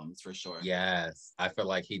other albums, for sure. Yes, I feel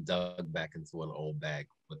like he dug back into an old bag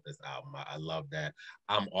with this album. I love that.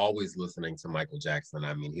 I'm always listening to Michael Jackson.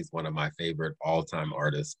 I mean, he's one of my favorite all-time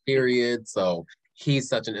artists, period. So he's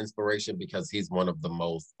such an inspiration because he's one of the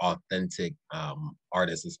most authentic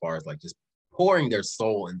artists as far as like just pouring their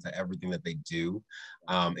soul into everything that they do.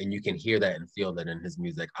 And you can hear that and feel that in his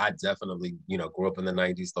music. I definitely, grew up in the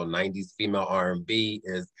 90s. So 90s female R&B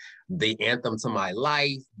is the anthem to my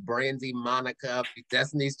life. Brandy, Monica,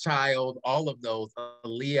 Destiny's Child, all of those.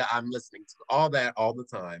 Aaliyah, I'm listening to all that all the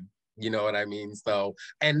time. You know what I mean? So,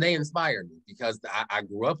 and they inspire me because I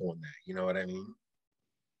grew up on that. You know what I mean?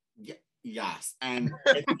 Yeah, yes, and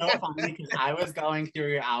it's so funny because I was going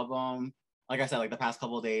through your album, like I said, like the past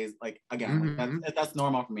couple of days. Like again, like that's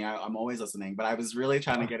normal for me. I'm always listening, but I was really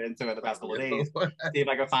trying to get into it the past couple of days, see if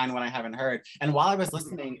I could find what I haven't heard. And while I was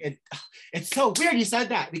listening, it's so weird you said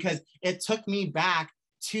that because it took me back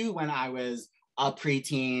to when I was a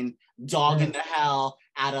preteen, dogging the hell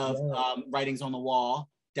out of Writings on the Wall,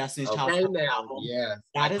 Destiny's Child album. Yes,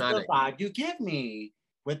 That is the iconic. vibe you give me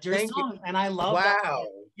with your Thank you. song, and I love that. Wow.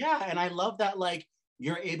 Yeah, and I love that like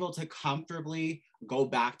you're able to comfortably go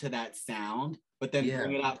back to that sound, but then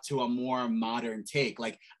bring it up to a more modern take.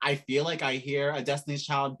 Like I feel like I hear a Destiny's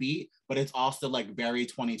Child beat, but it's also like very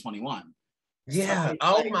 2021. Yeah. So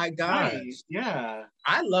Oh like, my gosh. nice. Yeah.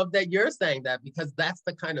 I love that you're saying that because that's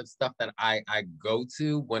the kind of stuff that I go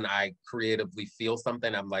to when I creatively feel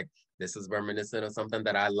something. I'm like, this is reminiscent of something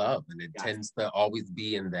that I love. And it tends to always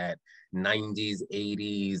be in that 90s,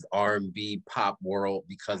 80s R&B pop world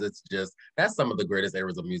because it's just, that's some of the greatest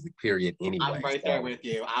eras of music, period, anyway. I'm right there with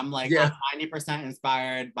you. I'm like, I'm 90%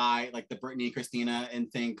 inspired by like the Britney, Christina,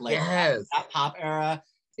 NSYNC, like that pop era.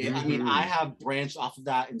 I mean, I have branched off of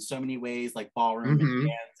that in so many ways, like ballroom and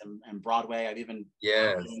dance and Broadway. I've even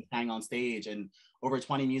sang on stage and over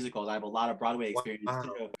 20 musicals. I have a lot of Broadway experience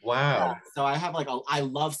too. Wow. Yeah. So I have like, I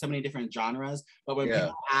love so many different genres, but when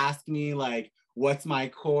people ask me like, what's my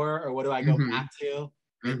core or what do I go back to?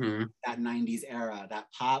 That 90s era, that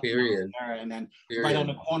pop era. And then right on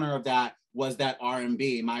the corner of that was that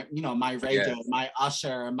R&B, my Ray J, my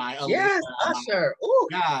Usher, my Aaliyah, Usher. Ooh.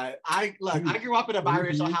 Yeah, I grew up in a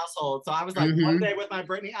biracial household, so I was like one day with my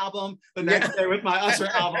Britney album, the next day with my Usher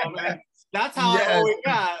album, and that's how I always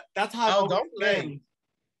got. That's how I've always been.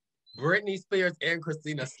 Britney Spears and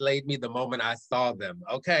Christina slayed me the moment I saw them.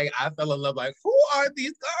 Okay, I fell in love. Like, who are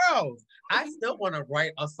these girls? I still want to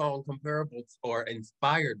write a song comparable to or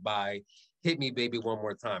inspired by "Hit Me, Baby, One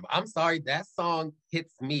More Time." I'm sorry, that song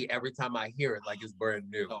hits me every time I hear it, like it's brand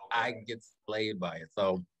new. I get slayed by it.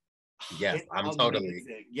 So, yes, I'm totally.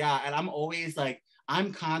 Yeah, and I'm always like,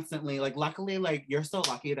 I'm constantly like, luckily, like you're so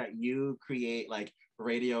lucky that you create like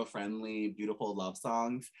radio friendly beautiful love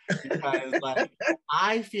songs because like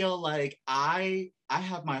I feel like I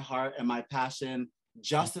have my heart and my passion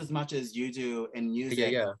just as much as you do in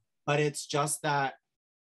music, but it's just that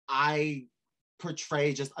I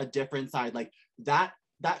portray just a different side, like that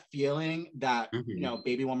feeling that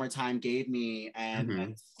Baby One More Time gave me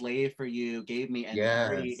and Slave for You gave me and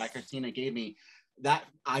Free by Christina gave me, that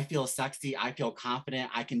I feel sexy, I feel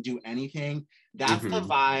confident, I can do anything. That's the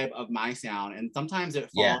vibe of my sound. And sometimes it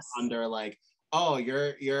falls under like, oh,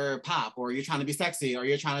 you're pop, or you're trying to be sexy, or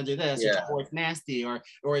you're trying to do this, or it's nasty, or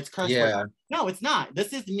it's curse words. No, it's not.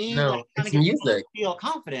 This is me like trying to get people to feel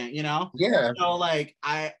confident, So like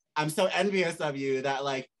I'm so envious of you that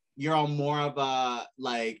like you're on more of a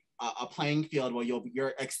like a playing field where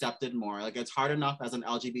you're accepted more. Like it's hard enough as an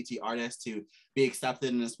LGBT artist to be accepted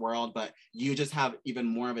in this world, but you just have even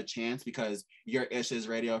more of a chance because your ish is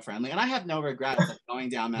radio friendly. And I have no regrets like going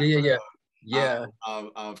down that road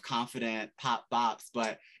of confident pop bops,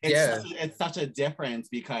 but it's such a difference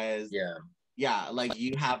because yeah, like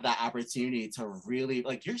you have that opportunity to really,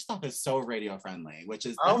 like, your stuff is so radio friendly, which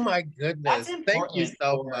is, Oh my that's goodness. Thank you important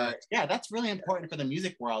so for, much. yeah, that's really important for the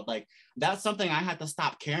music world. Like, that's something I had to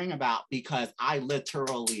stop caring about because I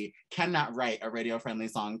literally cannot write a radio friendly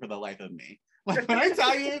song for the life of me. Like, when I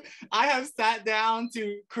tell you, I have sat down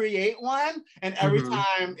to create one, and every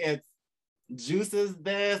time it's juices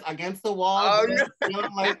this against the wall, Oh this, no.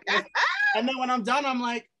 feeling like this. And then when I'm done, I'm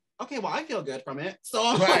like, okay, well, I feel good from it. So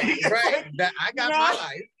I'm Right, like, right. like, That I got no. my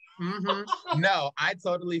life. No, I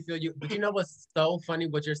totally feel you. But you know what's so funny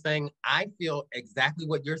what you're saying? I feel exactly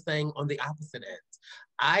what you're saying on the opposite end.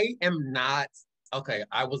 I am not okay.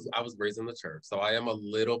 I was raised in the church, so I am a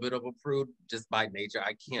little bit of a prude just by nature.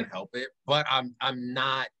 I can't help it. But I'm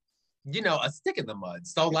not, a stick in the mud.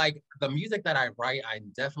 So like the music that I write, I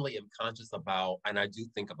definitely am conscious about, and I do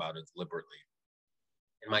think about it deliberately.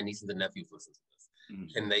 And my nieces and nephews listen to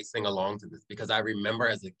this. Can they sing along to this? Because I remember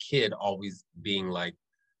as a kid always being like,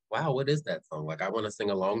 wow, what is that song? Like I want to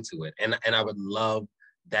sing along to it. And I would love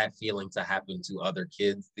that feeling to happen to other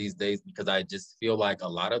kids these days because I just feel like a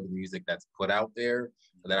lot of the music that's put out there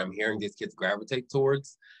that I'm hearing these kids gravitate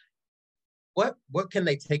towards, what can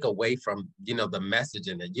they take away from, the message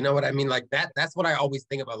in it? You know what I mean? Like that's what I always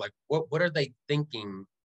think about. Like what are they thinking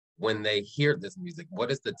when they hear this music?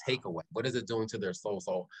 What is the takeaway? What is it doing to their soul?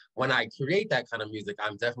 So when I create that kind of music,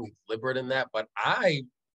 I'm definitely deliberate in that, but I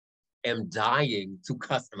am dying to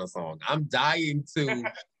cuss in a song. I'm dying to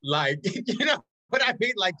like, what I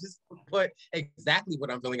mean? Like just put exactly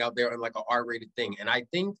what I'm feeling out there in like an R-rated thing. And I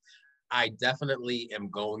think I definitely am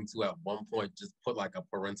going to at one point just put like a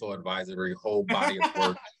parental advisory whole body of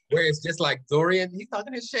work where it's just like Dorian, he's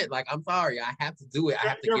talking his shit. Like, I'm sorry, I have to do it. I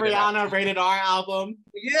have to Your get it out. Rihanna rated R album.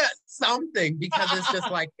 Yeah, something because it's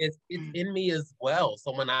just like it's in me as well.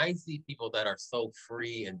 So when I see people that are so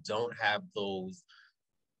free and don't have those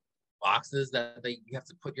boxes that you have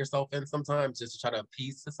to put yourself in sometimes just to try to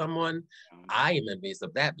appease to someone, I am envious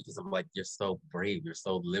of that because I'm like, you're so brave, you're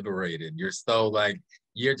so liberated, you're so like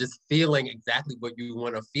you're just feeling exactly what you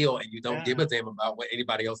want to feel and you don't give a damn about what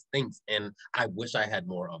anybody else thinks. And I wish I had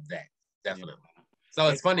more of that, definitely. So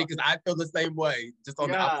it's funny because I feel the same way, just on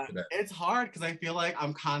the opposite end. It's hard because I feel like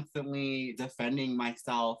I'm constantly defending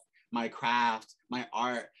myself, my craft, my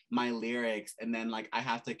art, my lyrics, and then like I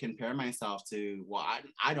have to compare myself to, well,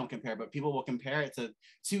 I don't compare, but people will compare it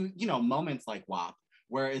to moments like WAP,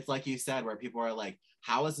 where it's like you said, where people are like,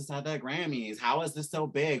 how is this at the Grammys? How is this so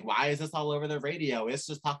big? Why is this all over the radio? It's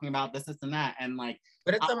just talking about this, and that, and like,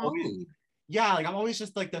 but it's a mood. Yeah, like I'm always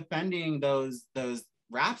just like defending those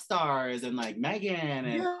rap stars and like Megan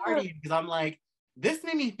and Cardi because I'm like, this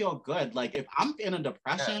made me feel good. Like if I'm in a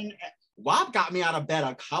depression, WAP got me out of bed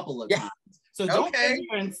a couple of times. So don't sit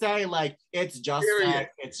here and say like it's just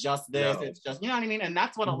sex, it's just this, it's just, you know what I mean? And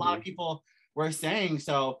that's what a lot of people were saying.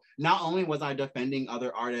 So not only was I defending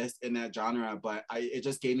other artists in that genre, but it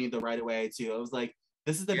just gave me the right way to, I was like,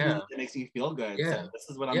 this is the music that makes me feel good. So this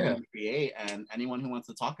is what I'm going to create. And anyone who wants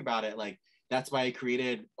to talk about it, like, that's why I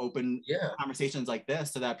created open conversations like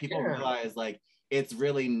this so that people realize like it's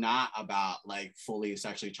really not about like fully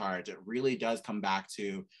sexually charged. It really does come back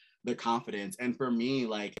to the confidence. And for me,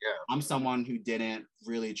 like I'm someone who didn't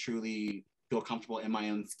really truly feel comfortable in my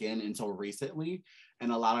own skin until recently.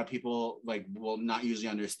 And a lot of people like will not usually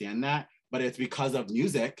understand that, but it's because of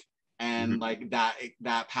music and like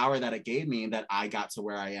that power that it gave me that I got to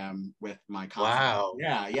where I am with my confidence. Wow.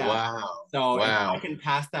 Yeah. Wow. So if I can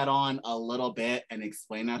pass that on a little bit and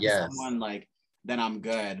explain that to someone, like, then I'm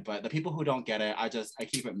good. But the people who don't get it, I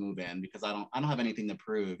keep it moving because I don't have anything to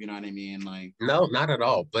prove. You know what I mean? Like, no, not at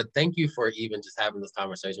all. But thank you for even just having this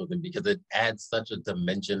conversation with me because it adds such a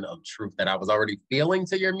dimension of truth that I was already feeling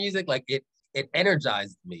to your music. Like it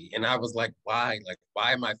energized me. And I was like, why? Like,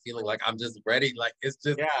 why am I feeling like I'm just ready? Like, it's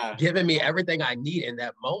just giving me everything I need in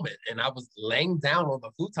that moment. And I was laying down on the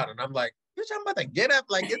futon and I'm like, bitch, I'm about to get up.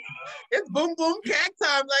 Like, it's boom, boom, cat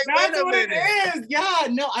time. Like, that's wait a what minute. It is. Yeah,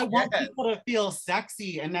 no, I want people to feel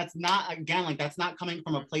sexy. And that's not, again, like, that's not coming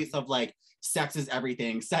from a place of like, sex is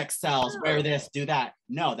everything, sex sells, wear this, do that.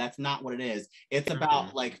 No, that's not what it is. It's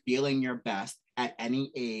about like feeling your best at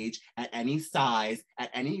any age, at any size, at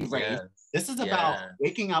any race. This is about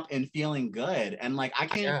waking up and feeling good. And like, I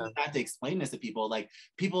can't even have to explain this to people. Like,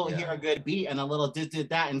 people hear a good beat and a little did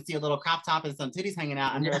that and see a little crop top and some titties hanging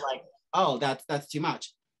out and they're like, oh, that's too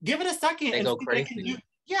much. Give it a second and see what it can do.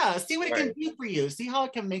 Yeah, see what it can do for you. See how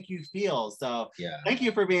it can make you feel. So thank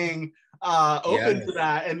you for being open to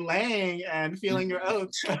that and laying and feeling your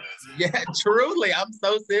oats. Yeah, truly. I'm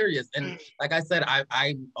so serious. And like I said,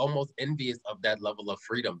 I'm almost envious of that level of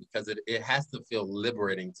freedom because it has to feel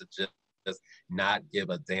liberating to just not give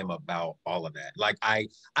a damn about all of that. Like I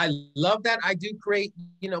love that I do create,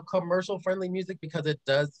 you know, commercial friendly music because it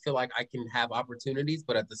does feel like I can have opportunities,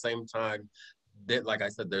 but at the same time, that like I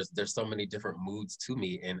said, there's so many different moods to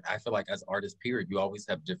me. And I feel like as artists, period, you always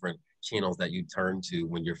have different channels that you turn to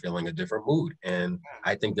when you're feeling a different mood. And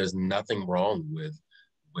I think there's nothing wrong with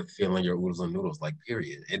feeling your oodles and noodles, like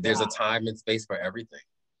period. And there's a time and space for everything.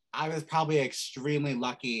 I was probably extremely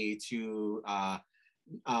lucky to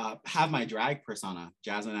have my drag persona,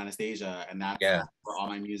 Jasmine Anastasia, and that's where all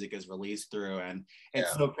my music is released through. And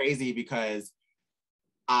it's so crazy because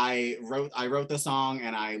I wrote the song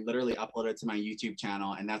and I literally uploaded it to my YouTube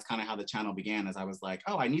channel, and that's kind of how the channel began. As I was like,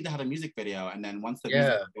 oh, I need to have a music video, and then once the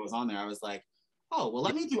music video was on there, I was like, oh, well,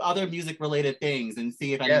 let me do other music related things and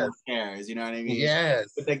see if anyone cares. You know what I mean?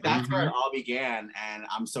 Yes. But like that's where it all began, and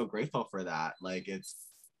I'm so grateful for that. Like it's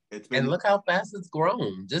been. And look how fast it's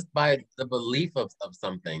grown just by the belief of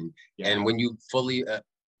something. And when you fully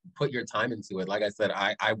put your time into it, like I said,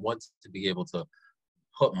 I want to be able to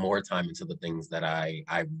put more time into the things that I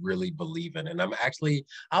really believe in. And I'm actually,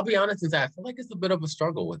 I'll be honest and say, I feel like it's a bit of a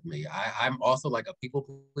struggle with me. I'm also like a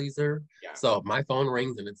people pleaser. So if my phone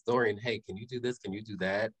rings and it's Dorian, hey, can you do this? Can you do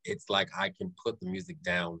that? It's like I can put the music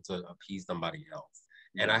down to appease somebody else.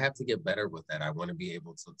 And I have to get better with that. I want to be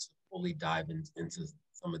able to fully dive into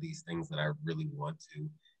some of these things that I really want to.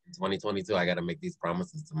 In 2022, I got to make these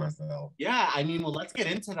promises to myself. Yeah, I mean, well, let's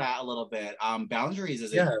get into that a little bit. Boundaries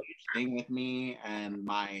is a huge thing with me and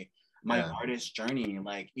my artist journey.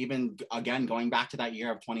 Like even again, going back to that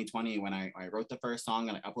year of 2020 when I wrote the first song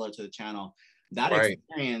and I uploaded to the channel, that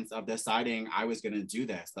experience of deciding I was going to do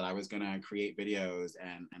this, that I was going to create videos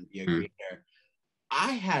and be a creator,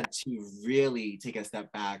 I had to really take a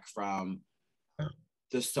step back from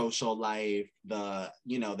the social life, the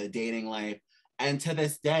dating life. And to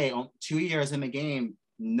this day, 2 years in the game,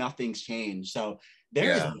 nothing's changed. So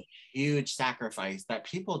there is a huge sacrifice that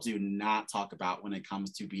people do not talk about when it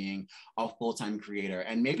comes to being a full-time creator.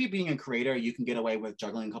 And maybe being a creator, you can get away with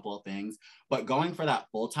juggling a couple of things, but going for that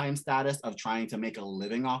full-time status of trying to make a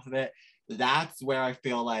living off of it, that's where I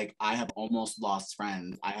feel like I have almost lost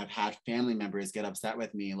friends. I have had family members get upset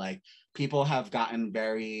with me. Like people have gotten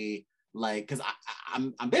very like, because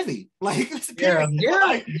I'm busy, like and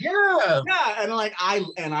like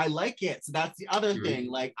I like it. So that's the other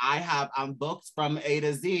thing. Like I'm booked from A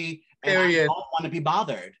to Z, and I don't want to be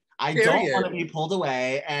bothered. I don't want to be pulled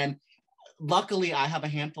away. And luckily, I have a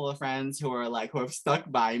handful of friends who have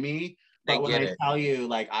stuck by me. But when I tell you,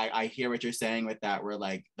 like, I hear what you're saying with that, where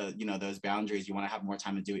like those boundaries, you want to have more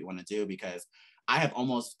time to do what you want to do, because I have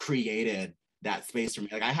almost created that space for me.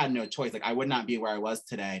 Like I had no choice. Like I would not be where I was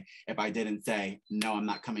today if I didn't say, no, I'm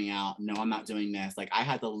not coming out. No, I'm not doing this. Like I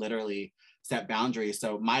had to literally set boundaries.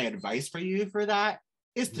 So my advice for you for that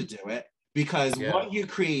is to do it, because what you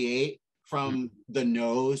create from the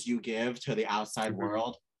no's you give to the outside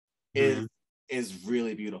world is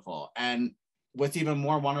really beautiful. And what's even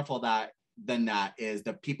more wonderful than that is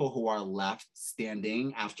the people who are left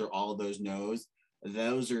standing after all of those no's.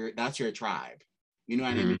 That's your tribe. You know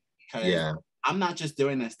what I mean? Because I'm not just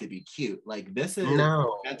doing this to be cute. Like this is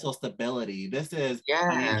mental stability. This is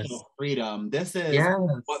financial freedom. This is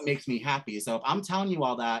what makes me happy. So if I'm telling you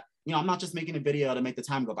all that, I'm not just making a video to make the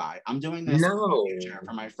time go by. I'm doing this for the future,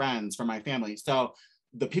 for my friends, for my family. So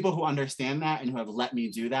the people who understand that and who have let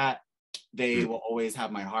me do that, they will always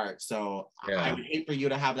have my heart. So I would hate for you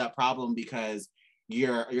to have that problem, because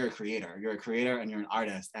you're a creator. You're a creator and you're an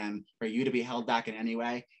artist. And for you to be held back in any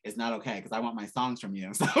way is not okay, because I want my songs from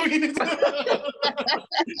you. So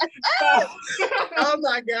oh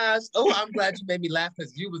my gosh. Oh, I'm glad you made me laugh,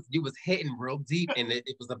 because you was hitting real deep, and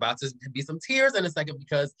it was about to be some tears in a second,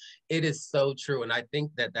 because it is so true. And I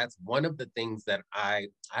think that that's one of the things that I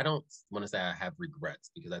don't want to say I have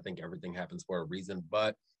regrets, because I think everything happens for a reason,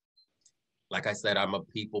 but like I said, I'm a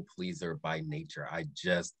people pleaser by nature. I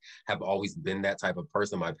just have always been that type of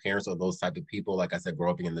person. My parents are those type of people. Like I said,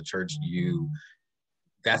 growing up in the church,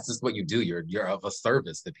 that's just what you do. You're of a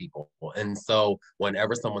service to people. And so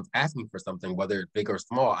whenever someone's asking for something, whether it's big or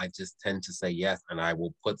small, I just tend to say yes. And I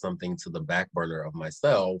will put something to the back burner of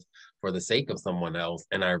myself for the sake of someone else.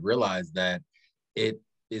 And I realized that it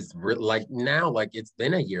is like now, like it's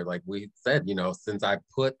been a year, like we said, since I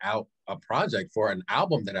put out a project for an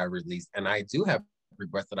album that I released. And I do have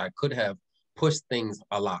regrets that I could have pushed things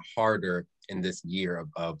a lot harder in this year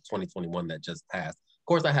of 2021 that just passed. Of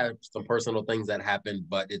course, I had some personal things that happened,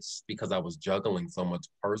 but it's because I was juggling so much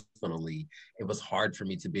personally. It was hard for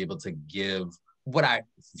me to be able to give what I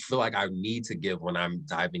feel like I need to give when I'm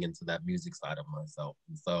diving into that music side of myself.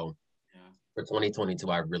 And so for 2022,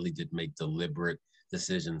 I really did make deliberate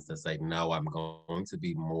decisions to say no. I'm going to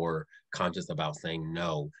be more conscious about saying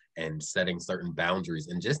no and setting certain boundaries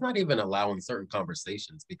and just not even allowing certain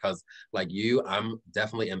conversations, because like you, I'm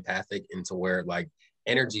definitely empathic into where like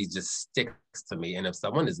energy just sticks to me. And if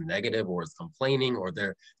someone is negative or is complaining or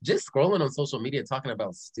they're just scrolling on social media talking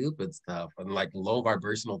about stupid stuff and like low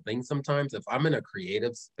vibrational things, sometimes if I'm in a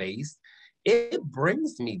creative space, it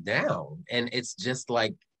brings me down. And it's just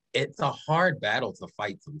like, it's a hard battle to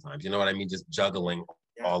fight sometimes. You know what I mean? Just juggling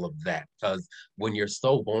all of that. Because when you're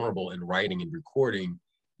so vulnerable in writing and recording,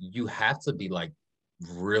 you have to be like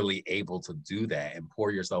really able to do that and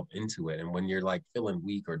pour yourself into it. And when you're like feeling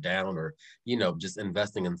weak or down or, you know, just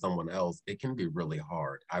investing in someone else, it can be really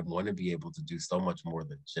hard. I want to be able to do so much more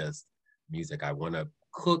than just music. I want to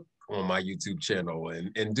cook on my YouTube channel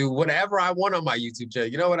and do whatever I want on my YouTube channel.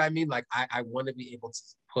 You know what I mean? Like I want to be able to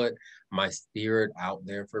put my spirit out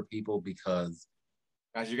there for people, because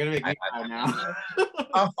Guys, you're gonna make me cry now.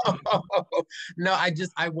 No,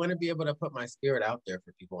 I want to be able to put my spirit out there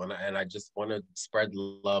for people, and I just want to spread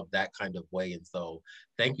love that kind of way. And so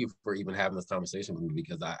thank you for even having this conversation with me,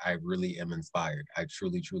 because I really am inspired. I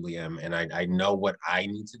truly, truly am. And I know what I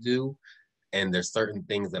need to do. And there's certain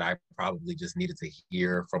things that I probably just needed to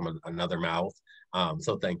hear from another mouth.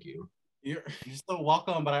 So thank you. You're so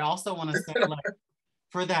welcome. But I also want to say, like,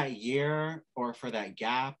 for that year or for that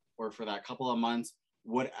gap or for that couple of months,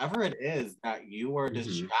 whatever it is that you were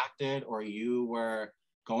distracted or you were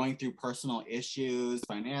going through personal issues,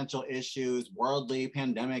 financial issues, worldly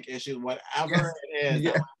pandemic issues, whatever it is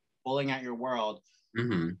that was pulling at your world,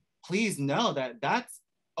 please know that that's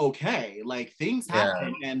okay. Like, things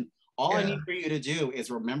happen, and all I need for you to do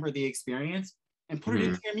is remember the experience and put it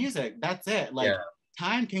into your music. That's it. Like,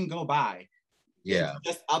 time can go by. It's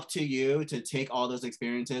just up to you to take all those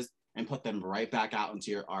experiences and put them right back out into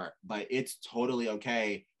your art. But it's totally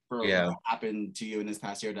okay for what happened to you in this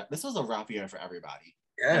past year. This was a rough year for everybody.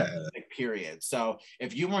 Like, period. So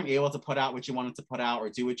if you weren't able to put out what you wanted to put out or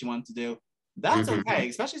do what you wanted to do, that's okay,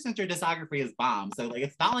 especially since your discography is bomb. So like,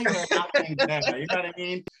 it's not like there's not things there. You know what I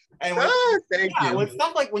mean? And with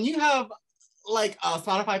stuff like, when you have like a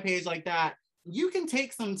Spotify page like that, you can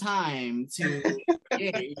take some time to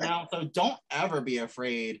create, you know? So don't ever be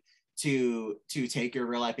afraid to take your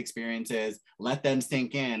real life experiences, let them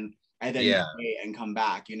sink in, and then create and come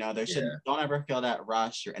back. You know, don't ever feel that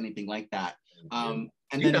rush or anything like that.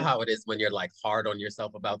 And you know how it is when you're like hard on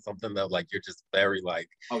yourself about something, though, like you're just very like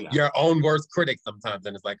your own worst critic sometimes,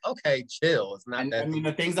 and it's like, okay, chill. It's not that. I mean,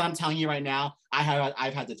 the things I'm telling you right now,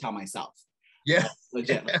 I've had to tell myself. Like,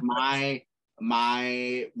 legit. Like,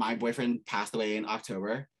 my boyfriend passed away in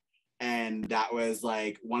October, and that was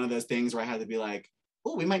like one of those things where I had to be like,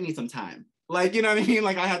 oh, we might need some time. Like, you know what I mean?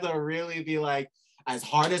 Like, I had to really be like, as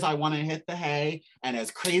hard as I want to hit the hay and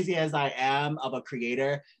as crazy as I am of a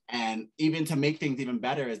creator, and even to make things even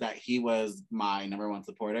better is that he was my #1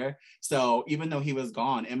 supporter. So even though he was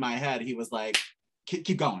gone, in my head, he was like,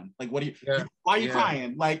 keep going. Like, what are you, why are you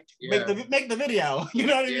crying? Like, make the video. You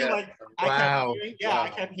know what I mean? Like,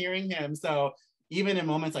 I kept hearing him. So even in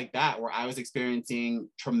moments like that, where I was experiencing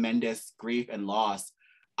tremendous grief and loss,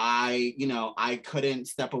 I couldn't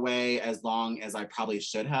step away as long as I probably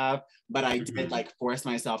should have, but I did like force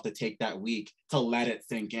myself to take that week to let it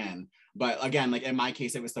sink in. But again, like in my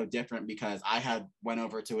case, it was so different because I had went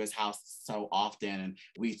over to his house so often, and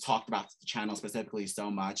we talked about the channel specifically so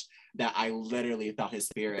much that I literally felt his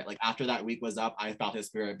spirit. Like, after that week was up, I felt his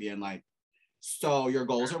spirit being like, so your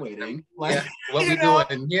goals are waiting. Like, what we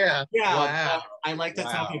doing? Wow. I like to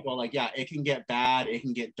tell people, like, it can get bad, it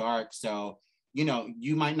can get dark. So, you know,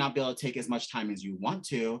 you might not be able to take as much time as you want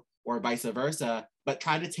to, or vice versa, but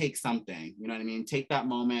try to take something, you know what I mean? Take that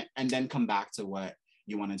moment and then come back to what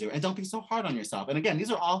you want to do. And don't be so hard on yourself. And again, these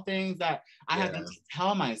are all things that I have to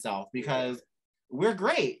tell myself, because we're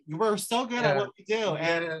great. We're so good at what we do.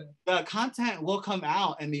 And the content will come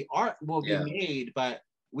out and the art will be made, but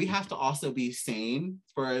we have to also be sane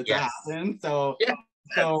for it to happen. So,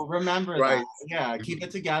 so remember that. Keep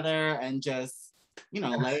it together and just,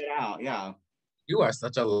 lay it out. You are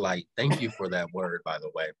such a light. Thank you for that word, by the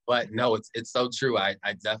way. But no, it's so true. I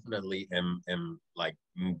definitely am like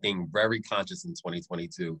being very conscious in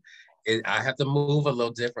 2022. I have to move a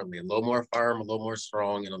little differently, a little more firm, a little more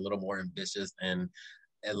strong, and a little more ambitious, and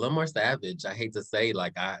a little more savage. I hate to say,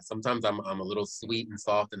 like, sometimes I'm a little sweet and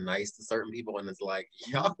soft and nice to certain people, and it's like,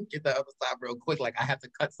 y'all get the other side real quick. Like, I have to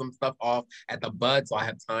cut some stuff off at the bud so I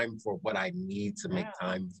have time for what I need to make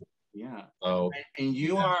time for. So, and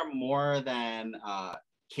you are more than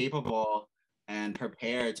capable and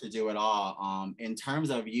prepared to do it all. In terms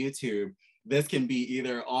of YouTube, this can be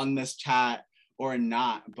either on this chat or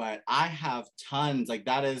not, but I have tons, like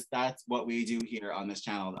that's what we do here on this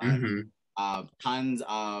channel. Tons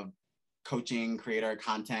of coaching, creator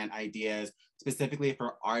content ideas, specifically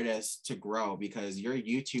for artists to grow, because your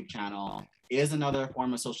YouTube channel is another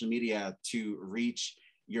form of social media to reach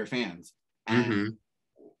your fans. And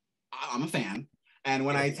I'm a fan. And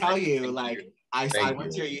when I tell you, like, I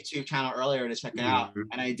went to your YouTube channel earlier to check it out,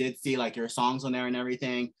 and I did see like your songs on there and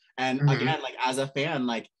everything. And again, like as a fan,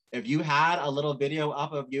 like if you had a little video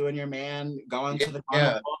up of you and your man going to the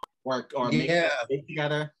carnival or making a date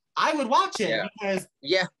together, I would watch it because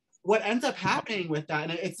what ends up happening with that,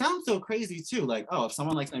 and it sounds so crazy too, like, oh, if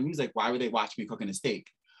someone likes my music, why would they watch me cooking a steak?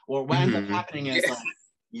 Or what ends up happening is like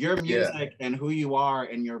your music and who you are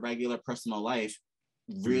in your regular personal life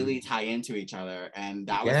really tie into each other. And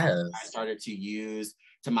that was something I started to use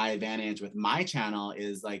to my advantage with my channel,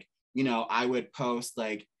 is like, you know, I would post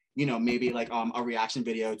like, you know, maybe like a reaction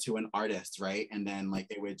video to an artist, right? And then like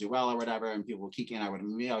they would do well or whatever, and people would kick in, I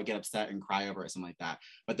would get upset and cry over it, something like that.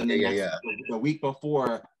 But then the week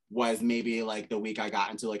before was maybe like the week I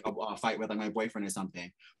got into like a fight with like my boyfriend or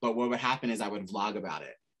something. But what would happen is I would vlog about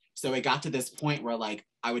it. So it got to this point where like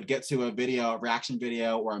I would get to a video, a reaction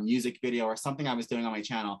video or a music video or something I was doing on my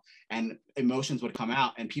channel, and emotions would come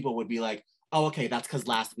out and people would be like, oh, okay, that's because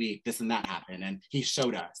last week this and that happened and he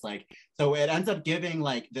showed us. Like, so it ends up giving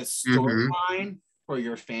like this storyline for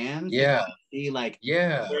your fans. See like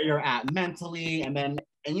where you're at mentally, and then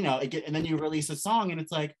you know, and then you release a song and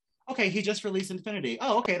it's like, okay, he just released Infinity.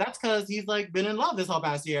 Oh, okay, that's because he's like been in love this whole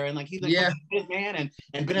past year, and like he's like his man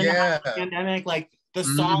and been in the pandemic. Like the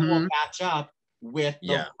song will match up with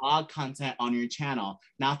the vlog content on your channel.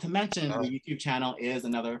 Not to mention the YouTube channel is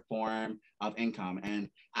another form of income. And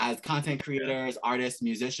as content creators, artists,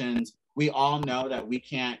 musicians, we all know that we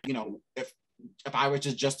can't, you know, if I were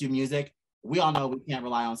to just do music, we all know we can't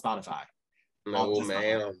rely on Spotify. No,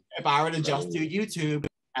 man. If I were to just do YouTube,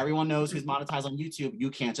 everyone knows who's monetized on YouTube. You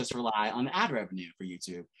can't just rely on the ad revenue for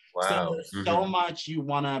YouTube. Wow. So there's so much you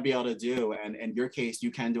want to be able to do. And in your case, you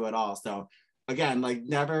can do it all. So again, like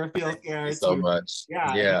never feel scared. So much.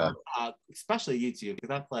 Especially YouTube, because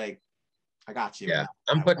that's like, I got you. Yeah,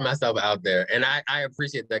 I'm putting myself out there, and I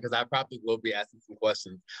appreciate that, because I probably will be asking some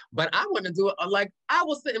questions. But I want to do it like I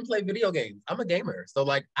will sit and play video games. I'm a gamer, so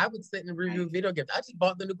like I would sit and review video games. I just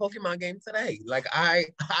bought the new Pokemon game today. Like I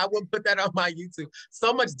would put that on my YouTube.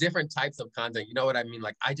 So much different types of content. You know what I mean?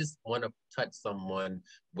 Like I just want to touch someone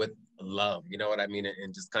with love. You know what I mean?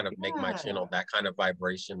 And just kind of make my channel that kind of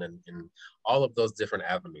vibration and all of those different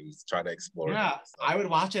avenues. Try to explore. Yeah, so I would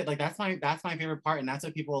watch it. Like that's my favorite part, and that's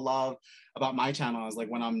what people love about my channel, is like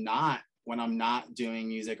when I'm not doing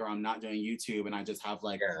music or I'm not doing YouTube and I just have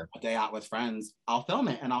like a day out with friends, I'll film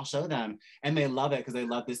it and I'll show them, and they love it because they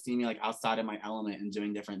love to see me like outside of my element and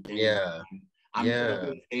doing different things. I'm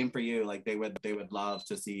the same for you. Like they would love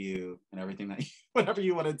to see you and everything that whatever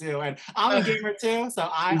you want to do. And I'm a gamer too, so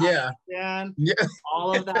I understand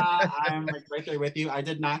all of that. I'm like right there with you. I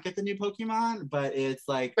did not get the new Pokemon, but it's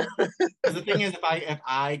like the thing is, if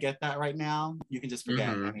I get that right now, you can just forget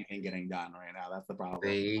anything getting done right now. That's the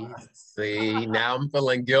problem. See, now I'm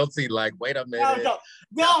feeling guilty. Like, wait a minute.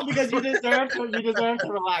 No, because you deserve to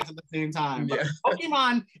relax at the same time. But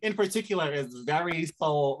Pokemon in particular is very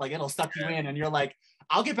soul, like it'll suck you in, and you're like,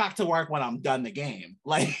 I'll get back to work when I'm done the game.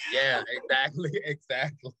 Like, yeah,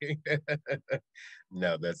 exactly.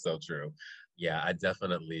 No, that's so true. Yeah, I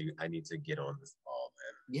need to get on this ball,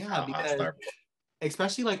 man. Yeah, because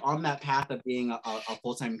especially like on that path of being a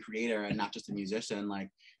full-time creator and not just a musician, like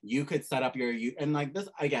you could set up and like this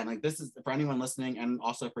again, like this is for anyone listening, and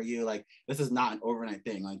also for you, like this is not an overnight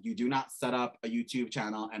thing. Like you do not set up a YouTube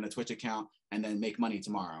channel and a Twitch account and then make money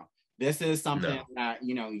tomorrow. This is something that,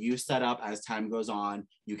 you know, you set up as time goes on.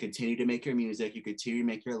 You continue to make your music, you continue to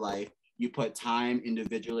make your life, you put time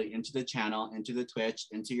individually into the channel, into the Twitch,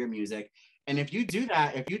 into your music. And if you do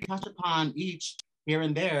that, if you touch upon each here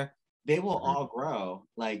and there, they will all grow.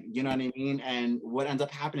 Like, you know what I mean? And what ends up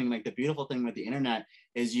happening, like the beautiful thing with the internet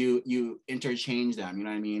is you interchange them, you know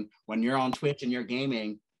what I mean? When you're on Twitch and you're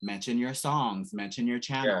gaming, mention your songs, mention your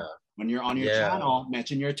channel. When you're on your channel,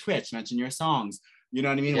 mention your Twitch, mention your songs. You know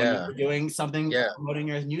what I mean? When you're doing something, promoting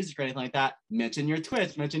your music or anything like that, mention your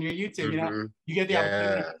Twitch, mention your YouTube, you know? You get the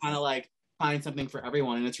opportunity to kind of like find something for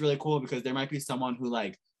everyone. And it's really cool because there might be someone who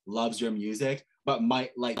like loves your music, but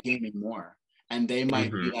might like gaming more. And they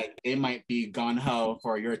might be like, they might be gun-ho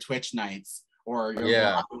for your Twitch nights or your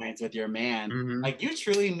vlog nights with your man. Like you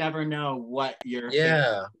truly never know what your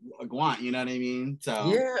fans want, you know what I mean?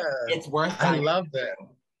 So it's worth it. I love that.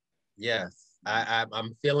 Yes.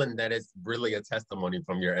 I'm feeling that it's really a testimony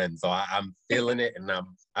from your end. So I'm feeling it, and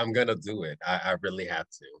I'm gonna do it. I really have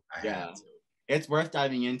to. I have to. It's worth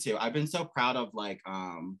diving into. I've been so proud of like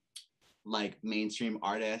mainstream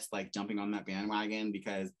artists like jumping on that bandwagon,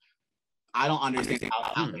 because I don't understand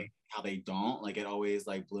how they don't. Like, it always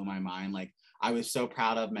like blew my mind. Like, I was so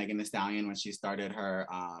proud of Megan Thee Stallion when she started her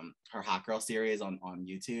Hot Girl series on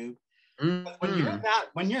YouTube.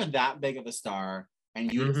 When you're that big of a star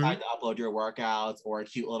and you decide to upload your workouts or a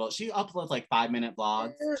cute little, she uploads like 5-minute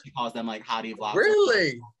vlogs. She calls them like hottie vlogs.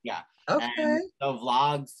 Really? Yeah. Okay. And the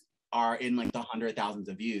vlogs are in like the 100,000s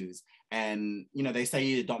of views. And you know, they say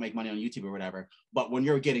you don't make money on YouTube or whatever, but when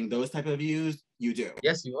you're getting those type of views, you do.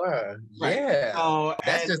 Yes, you are. Right. Yeah. So,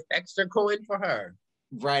 that's just extra coin for her.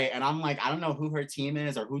 Right. And I'm like, I don't know who her team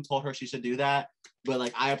is or who told her she should do that, but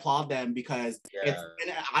like, I applaud them because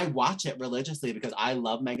I watch it religiously because I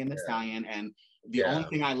love Megan Thee Stallion, and the only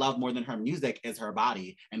thing I love more than her music is her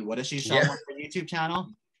body. And what does she show on her YouTube channel?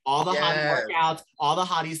 All the hottie workouts, all the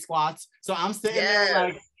hottie squats. So I'm sitting there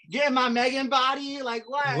like, getting my Megan body, like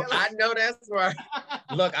what? Well, I know that's right.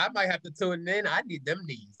 Look, I might have to tune in. I need them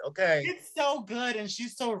knees, okay? It's so good, and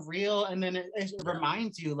she's so real, and then it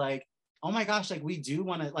reminds you, like, oh my gosh, like we do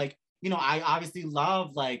want to, like, you know, I obviously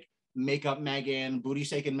love like makeup Megan, booty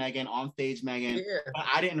shaking Megan, on stage Megan, but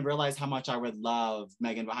I didn't realize how much I would love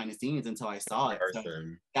Megan behind the scenes until I saw it. So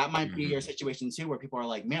that might be your situation too, where people are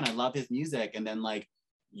like, man, I love his music, and then like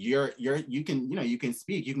you can, you know, you can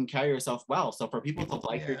speak, you can carry yourself well. So for people to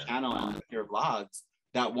like your channel and your vlogs,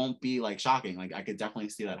 that won't be like shocking. Like, I could definitely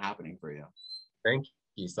see that happening for you. Thank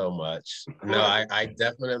you so much. No, I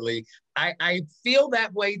definitely, I feel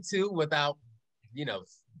that way too, without, you know,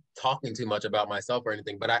 talking too much about myself or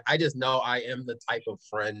anything, but I just know I am the type of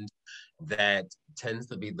friend that tends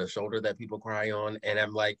to be the shoulder that people cry on. And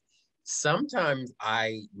I'm like, sometimes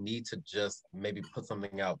I need to just maybe put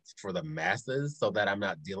something out for the masses so that I'm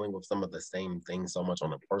not dealing with some of the same things so much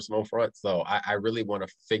on a personal front. So I really want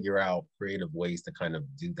to figure out creative ways to kind of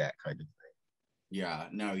do that kind of thing. Yeah,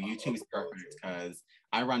 no, YouTube's perfect because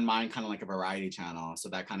I run mine kind of like a variety channel. So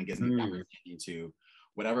that kind of gives me the opportunity to,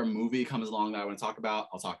 whatever movie comes along that I want to talk about,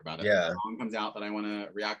 I'll talk about it. Yeah. If a song comes out that I want to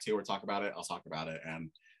react to or talk about it, I'll talk about it.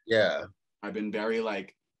 And I've been very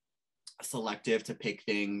like selective to pick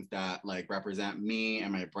things that like represent me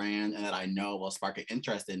and my brand, and that I know will spark an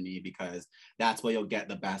interest in me, because that's where you'll get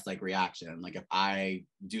the best like reaction. Like, if I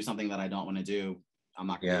do something that I don't want to do, I'm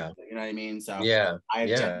not gonna do it, you know what I mean? So I've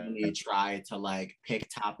genuinely tried to like pick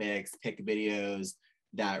topics, pick videos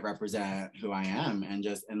that represent who I am, and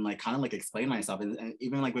just, and like kind of like explain myself. And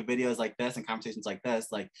even like with videos like this and conversations like this,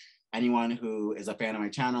 like anyone who is a fan of my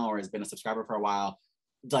channel or has been a subscriber for a while,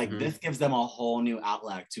 like this gives them a whole new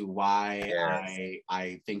outlet to why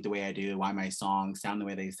I think the way I do, why my songs sound the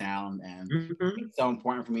way they sound. And it's so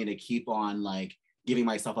important for me to keep on like giving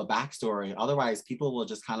myself a backstory. Otherwise people will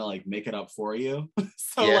just kind of like make it up for you.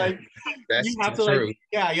 So like you have to like,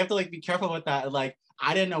 you have to like be careful with that. Like,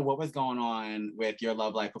 I didn't know what was going on with your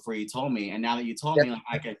love life before you told me, and now that you told me, like,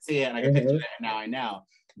 I can see it and I can picture it, and now I know.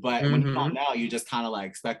 But when you don't know, you just kind of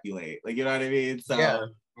like speculate, like, you know what I mean? So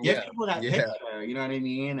give people that picture, you know what I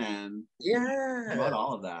mean? And about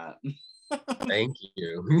all of that. Thank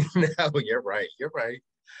you. No, you're right. You're right.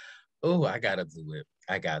 Oh, I gotta do it.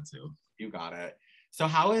 I got to. You got it. So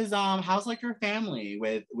how's like your family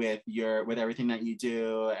with everything that you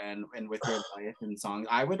do and with your life and songs?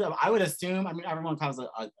 I would assume, I mean, everyone comes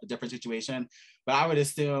a different situation, but I would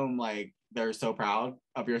assume like they're so proud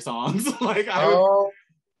of your songs. Like,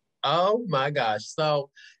 oh my gosh. So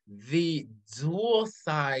the dual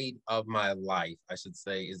side of my life, I should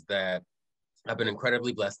say, is that I've been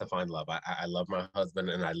incredibly blessed to find love. I love my husband,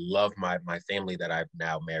 and I love my family that I've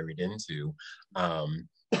now married into.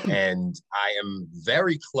 And I am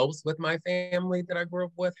very close with my family that I grew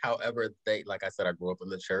up with. However, they, like I said, I grew up in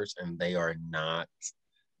the church, and they are not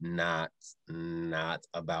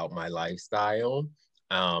about my lifestyle.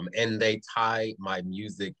 And they tie my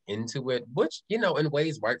music into it, which, you know, in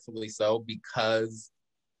ways rightfully so, because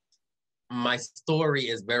my story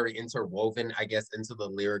is very interwoven, I guess, into the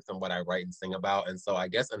lyrics and what I write and sing about. And so I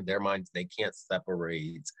guess in their minds, they can't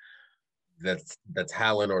separate the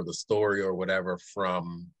talent or the story or whatever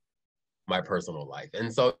from my personal life.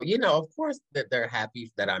 And so, you know, of course that they're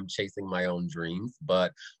happy that I'm chasing my own dreams,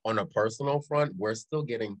 but on a personal front, we're still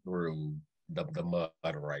getting through the mud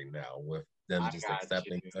right now with them just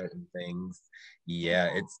accepting certain things. Yeah,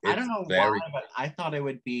 it's I don't know why, but I thought it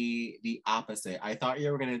would be the opposite. I thought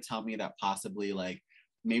you were going to tell me that possibly like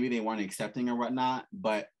maybe they weren't accepting or whatnot,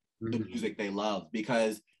 but the music they love,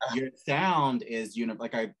 because your sound is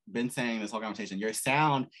like I've been saying this whole conversation, your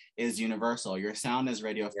sound is universal, your sound is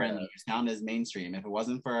radio friendly, your sound is mainstream. If it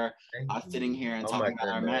wasn't for us sitting here and talking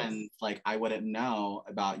about our men, like I wouldn't know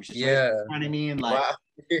about your situation. You know what I mean? Like,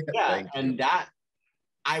 wow. And that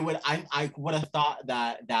I would have thought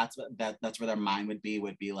that that's where their mind would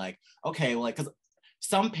be like, okay, well, like, because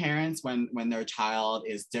some parents, when their child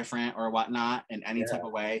is different or whatnot in any type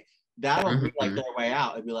of way, that'll be like their way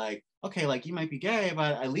out. It'd be like, okay, like you might be gay,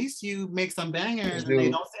 but at least you make some bangers and they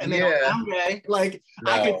don't sound gay. Like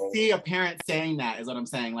I could see a parent saying that, is what I'm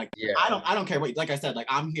saying. Like I don't care what, like I said, like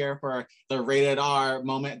I'm here for the rated R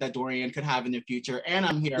moment that Dorian could have in the future, and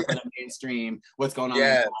I'm here for the mainstream, what's going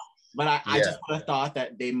on. But I just would have thought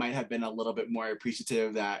that they might have been a little bit more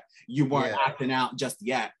appreciative that you weren't acting out just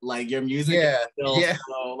yet. Like your music is still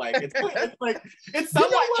so, like it's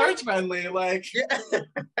somewhat church friendly. Like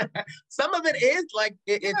some of it is like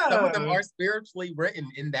some of them are spiritually written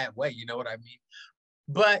in that way. You know what I mean?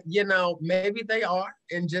 But maybe they are,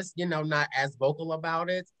 and just not as vocal about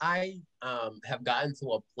it. I have gotten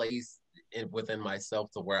to a place within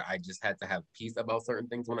myself to where I just had to have peace about certain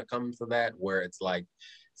things when it comes to that, where it's like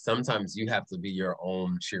sometimes you have to be your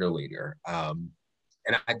own cheerleader.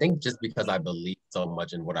 And I think just because I believe so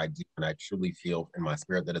much in what I do, and I truly feel in my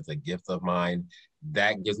spirit that it's a gift of mine,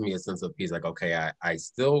 that gives me a sense of peace. Like, okay, I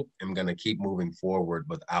still am going to keep moving forward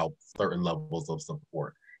without certain levels of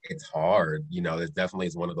support. It's hard. It definitely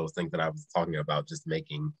is one of those things that I was talking about, just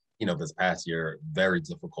making, this past year very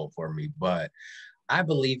difficult for me. But I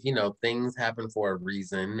believe, things happen for a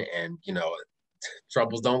reason, and,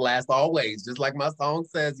 troubles don't last always, just like my song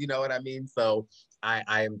says, you know what I mean? So I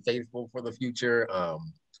am faithful for the future.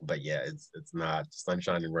 But yeah, it's not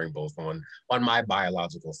sunshine and rainbows on my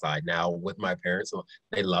biological side. Now with my parents, so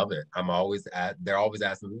they love it. They're always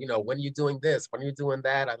asking, when are you doing this? When are you doing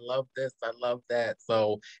that? I love this. I love that.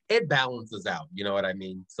 So it balances out, you know what I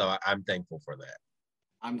mean? So I'm thankful for that.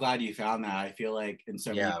 I'm glad you found that. I feel like in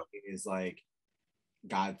so many ways, like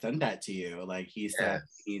God sent that to you. Like he said,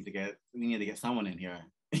 we need to get someone in here.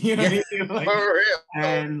 You know what I mean? Like, for real.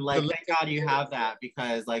 And like, thank God you have that,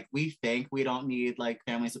 because like we think we don't need like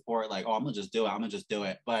family support. Like, oh, I'm gonna just do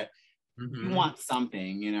it. But you want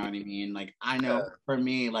something, you know what I mean? Like I know for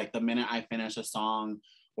me, like the minute I finish a song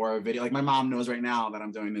or a video, like my mom knows right now that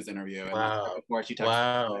I'm doing this interview, and like, before she texts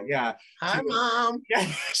me, hi Mom.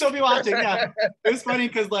 She'll be watching. It was funny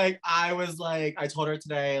because like I told her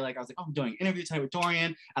today, like I was like, oh, I'm doing an interview today with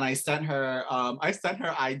Dorian, and I sent her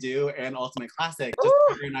I Do and Ultimate Classic, just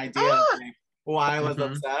to give her an idea of like, why I was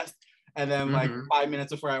obsessed. And then like 5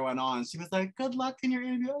 minutes before I went on, she was like, good luck in your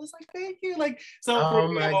interview. I was like, thank you. Like, so for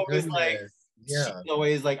me, I'm always like,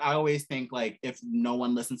 always like, I always think like if no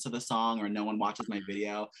one listens to the song or no one watches my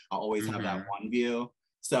video, I'll always have that one view.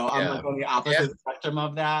 So I'm like on the opposite spectrum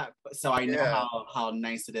of that. So I know how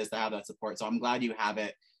nice it is to have that support. So I'm glad you have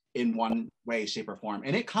it in one way, shape, or form.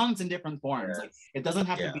 And it comes in different forms. Like it doesn't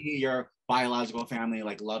have to be your biological family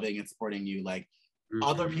like loving and supporting you. Like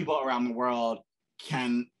other people around the world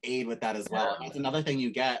can aid with that as well. That's another thing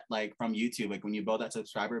you get like from YouTube. Like when you build that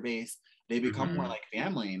subscriber base, they become more like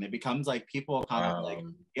family, and it becomes like people kind of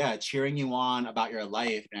like cheering you on about your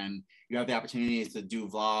life, and you have the opportunities to do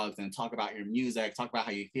vlogs and talk about your music, talk about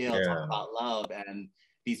how you feel, talk about love, and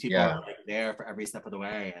these people are like there for every step of the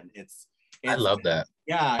way. And it's I love that.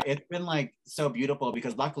 Yeah, it's been like so beautiful,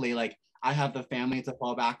 because luckily like I have the family to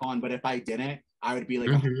fall back on, but if I didn't, I would be like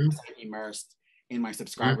 100% immersed in my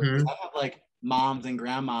subscribers. I have like moms and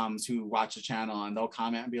grandmoms who watch the channel, and they'll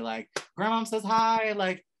comment and be like, grandmom says hi,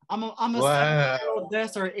 like I'm a 70-year-old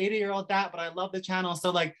this or 80-year-old that, but I love the channel.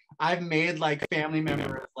 So like I've made like family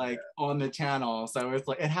members like on the channel. So it's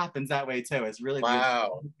like it happens that way too. It's really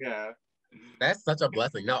beautiful. Yeah. That's such a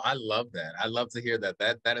blessing. No, I love that. I love to hear that.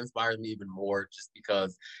 That inspires me even more, just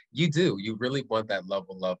because you really want that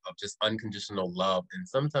level of just unconditional love. And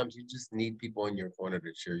sometimes you just need people in your corner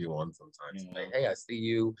to cheer you on sometimes. Like, hey, I see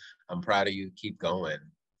you. I'm proud of you. Keep going.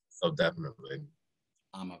 So definitely.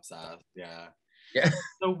 I'm obsessed. Yeah.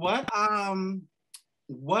 So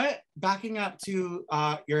what backing up to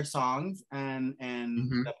your songs and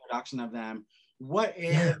the production of them, what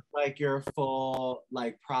is like your full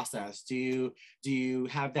like process? Do you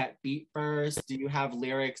have that beat first? Do you have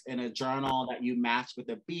lyrics in a journal that you match with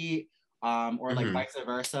the beat, or like vice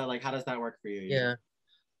versa? Like how does that work for you?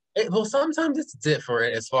 Well, sometimes it's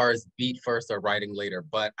different as far as beat first or writing later,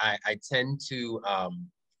 but I tend to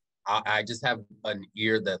I just have an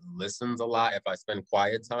ear that listens a lot if I spend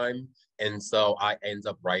quiet time. And so I end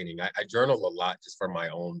up writing. I journal a lot just for my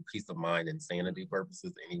own peace of mind and sanity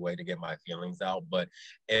purposes anyway, to get my feelings out. But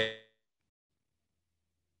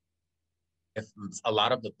if a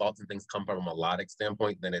lot of the thoughts and things come from a melodic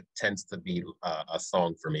standpoint, then it tends to be a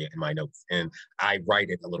song for me in my notes. And I write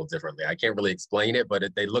it a little differently. I can't really explain it, but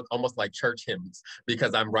they look almost like church hymns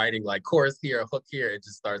because I'm writing like chorus here, hook here. It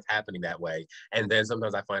just starts happening that way. And then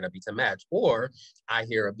sometimes I find a beat to match, or I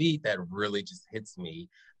hear a beat that really just hits me,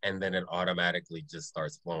 and then it automatically just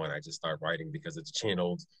starts flowing. I just start writing because it's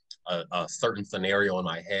channeled a certain scenario in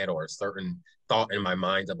my head or a certain thought in my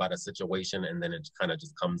mind about a situation, and then it kind of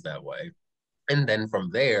just comes that way. And then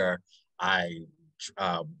from there, I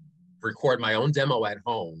uh, record my own demo at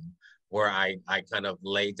home where I kind of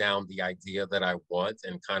lay down the idea that I want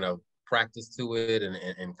and kind of practice to it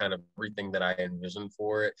and kind of everything that I envision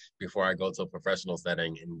for it before I go to a professional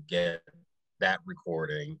setting and get that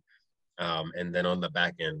recording. And then on the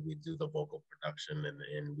back end, we do the vocal production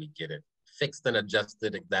and we get it fixed and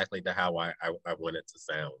adjusted exactly to how I want it to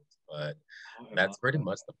sound. But that's pretty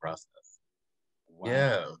much the process. Wow.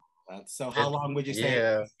 Yeah. So how long would you say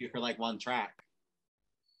it took you for like one track?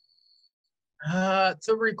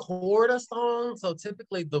 To record a song, so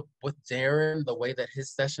typically with Darren, the way that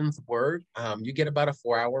his sessions work, you get about a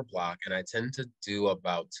 4-hour block, and I tend to do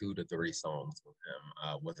about 2 to 3 songs with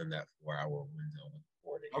him within that 4-hour window of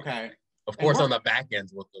recording. Okay. Of course, on the back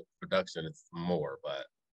end with the production, it's more, but.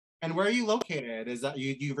 And where are you located? Is that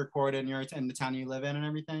you record in the town you live in and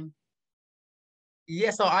everything?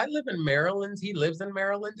 Yeah, so I live in Maryland. He lives in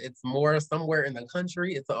Maryland. It's more somewhere in the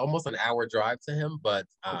country. It's almost an hour drive to him, but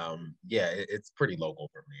yeah, it's pretty local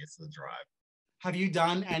for me. It's a drive. Have you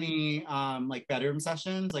done any like bedroom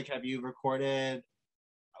sessions? Like, have you recorded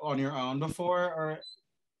on your own before,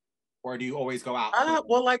 or do you always go out?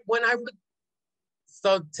 Well, like when I would.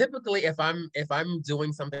 So typically, if I'm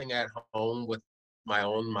doing something at home with my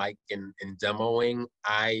own mic and demoing,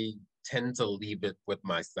 I tend to leave it with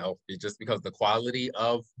myself just because the quality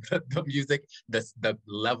of the music, the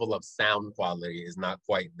level of sound quality is not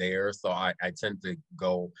quite there. So I tend to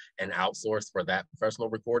go and outsource for that professional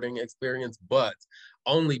recording experience, but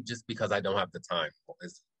only just because I don't have the time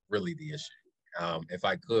is really the issue. If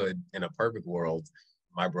I could, in a perfect world,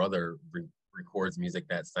 my brother records music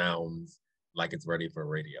that sounds like it's ready for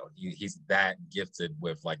radio. He's that gifted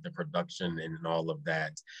with like the production and all of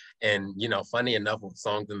that. And, you know, funny enough, with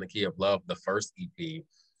Songs in the Key of Love, the first EP,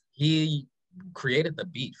 he created the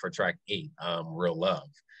beat for track 8, Real Love.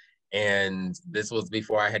 And this was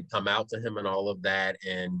before I had come out to him and all of that.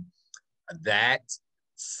 And that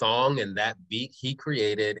song and that beat he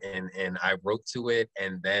created and I wrote to it.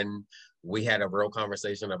 And then we had a real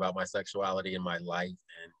conversation about my sexuality in my life.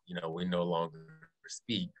 And, you know, we no longer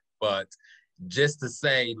speak. But just to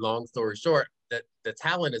say, long story short, that the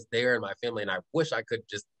talent is there in my family, and I wish I could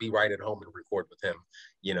just be right at home and record with him,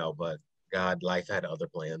 you know, but God, life had other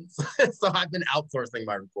plans. So I've been outsourcing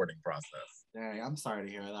my recording process. Dang, I'm sorry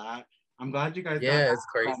to hear that. I'm glad you guys got Yeah, that. it's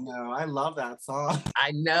crazy. I love that song.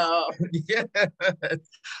 I know. Yeah.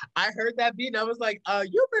 I heard that beat and I was like,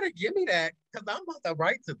 you better give me that because I'm about to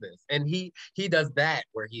write to this. And he does that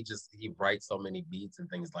where he writes so many beats and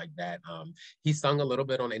things like that. He sung a little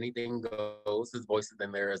bit on Anything Goes. His voice is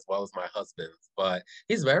in there as well as my husband's, but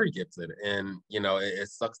he's very gifted. And you know, it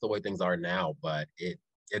sucks the way things are now, but it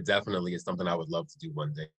definitely is something I would love to do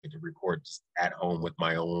one day, to record just at home with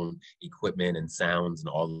my own equipment and sounds and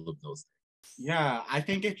all of those things. Yeah, I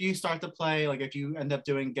think if you start to play, like if you end up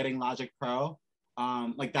getting Logic Pro,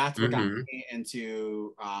 like that's what got me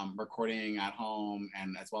into recording at home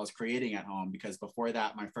and as well as creating at home, because before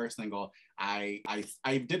that, my first single, I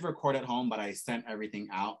did record at home, but I sent everything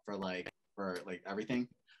out for everything.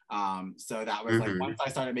 So that was like once I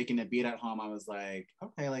started making the beat at home, I was like,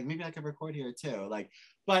 okay, like maybe I could record here too. Like,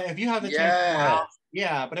 but if you have the chance to go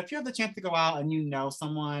out, but if you have the chance to go out and you know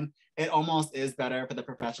someone, it almost is better for the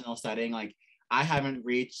professional setting. Like I haven't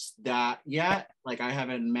reached that yet. Like I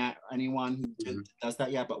haven't met anyone who does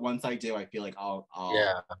that yet. But once I do, I feel like I'll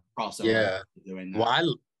cross over doing that.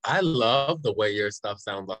 Well, I love the way your stuff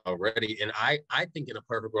sounds already. And I think in a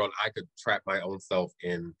perfect world, I could trap my own self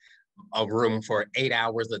in a room for 8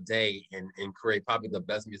 hours a day and create probably the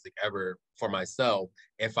best music ever for myself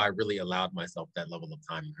if I really allowed myself that level of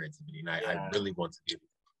time and creativity. And I really want to be able to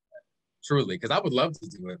do that, truly, because I would love to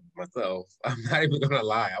do it myself. I'm not even gonna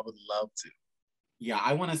lie, I would love to. Yeah,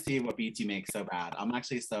 I want to see what beats you make so bad. I'm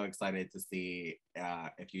actually so excited to see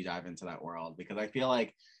if you dive into that world, because I feel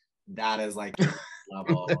like that is like your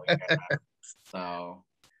level. So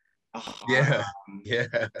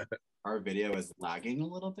our video is lagging a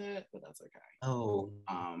little bit, but that's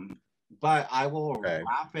okay. But I will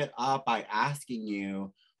wrap it up by asking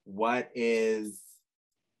you, what is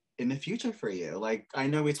in the future for you? Like, I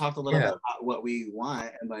know we talked a little bit about what we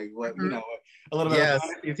want and like what, you know, a little bit of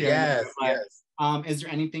fantasies here and there, but is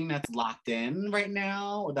there anything that's locked in right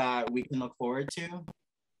now that we can look forward to?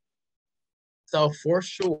 So for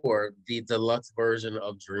sure, the deluxe version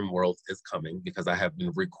of Dream World is coming because I have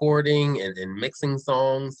been recording and mixing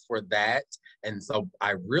songs for that. And so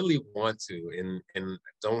I really want to, and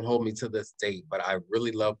don't hold me to this date, but I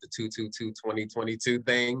really love the 2/22/2022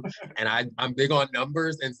 thing. And I'm big on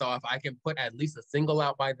numbers. And so if I can put at least a single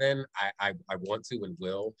out by then, I want to and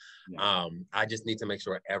will. Yeah. I just need to make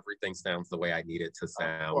sure everything sounds the way I need it to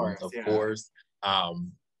sound, of course.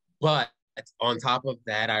 But on top of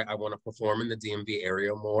that, I want to perform in the DMV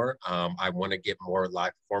area more. I want to get more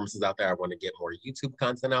live performances out there. I want to get more YouTube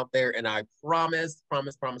content out there. And I promise, I'm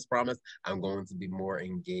going to be more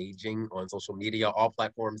engaging on social media, all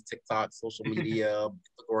platforms, TikTok, social media,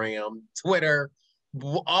 Instagram, Twitter,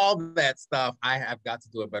 all that stuff. I have got to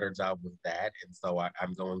do a better job with that. And so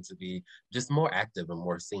I'm going to be just more active and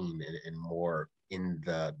more seen and more in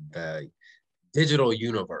the digital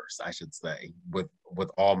universe, I should say, with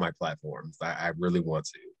all my platforms. I really want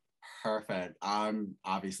to. Perfect. I'm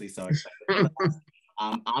obviously so excited.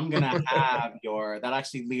 I'm gonna have that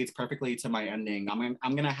actually leads perfectly to my ending.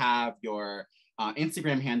 I'm gonna have your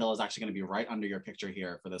Instagram handle is actually gonna be right under your picture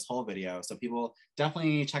here for this whole video. So people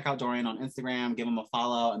definitely check out Dorian on Instagram, give him a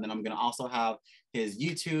follow, and then I'm gonna also have his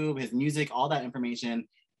YouTube, his music, all that information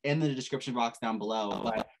in the description box down below.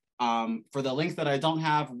 But for the links that I don't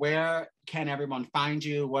have, where can everyone find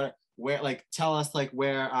you? Where like tell us like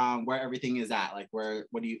where everything is at? Like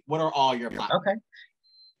what are all your platforms? Okay.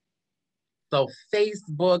 So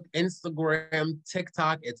Facebook, Instagram,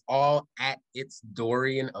 TikTok, it's all at It's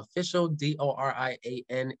Dorian Official,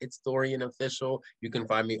 DORIAN, It's Dorian Official. You can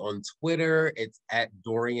find me on Twitter. It's at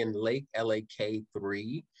Dorian Lake,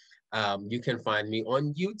 LAK3. You can find me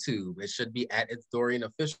on YouTube. It should be at It's Dorian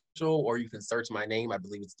Official, or you can search my name. I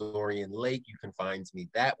believe it's Dorian Lake. You can find me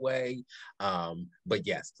that way. But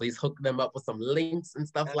yes, please hook them up with some links and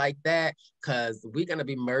stuff like that, because we're gonna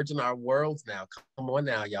be merging our worlds now. Come on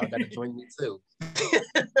now, y'all gotta join me too.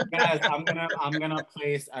 Guys, I'm gonna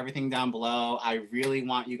place everything down below. I really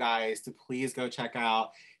want you guys to please go check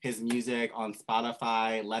out his music on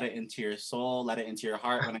Spotify. Let it into your soul. Let it into your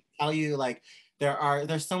heart. When I tell you, like,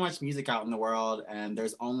 there's so much music out in the world, and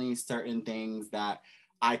there's only certain things that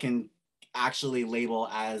I can actually label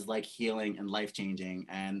as like healing and life-changing.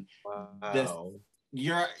 And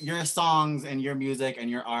your songs and your music and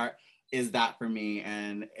your art is that for me,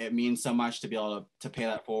 and it means so much to be able to pay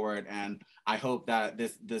that forward. And I hope that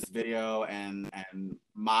this video and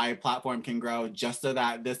my platform can grow just so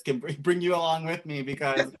that this can bring you along with me,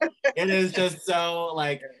 because it is just so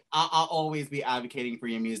like I'll always be advocating for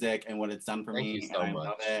your music and what it's done for me. So and much. I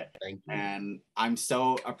love it. Thank you. And I'm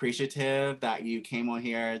so appreciative that you came on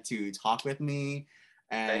here to talk with me.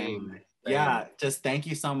 And yeah, just thank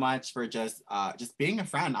you so much for just being a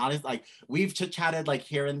friend. Honestly, like we've chatted like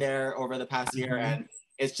here and there over the past year, and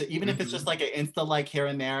it's just, even if it's just like an Insta like here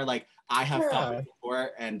and there, like I have felt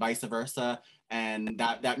support and vice versa, and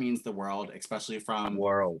that means the world, especially from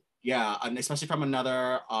and especially from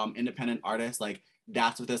another independent artist. Like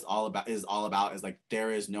that's what this is all about is like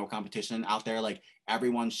there is no competition out there. Like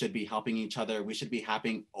everyone should be helping each other. We should be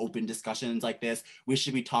having open discussions like this. We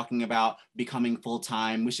should be talking about becoming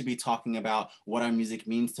full-time. We should be talking about what our music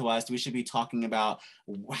means to us. We should be talking about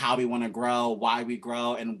how we want to grow, why we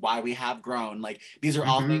grow, and why we have grown. Like these are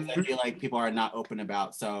all things I feel like people are not open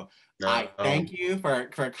about. So I thank you for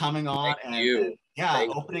coming on and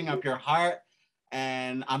opening up your heart.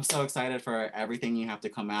 And I'm so excited for everything you have to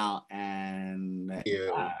come out, and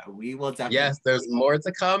we will definitely. Yes, there's more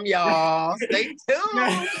to come, y'all. Stay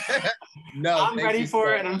tuned. No, I'm ready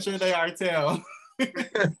for it, and I'm sure they are too.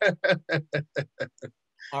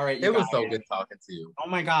 All right, it was so good talking to you. Oh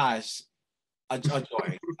my gosh, a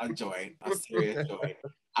joy, a serious joy.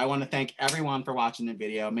 I want to thank everyone for watching the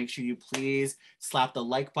video. Make sure you please slap the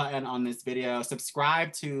like button on this video.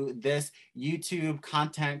 Subscribe to this YouTube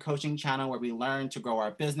content coaching channel where we learn to grow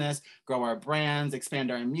our business, grow our brands,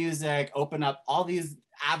 expand our music, open up all these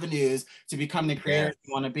avenues to become the creators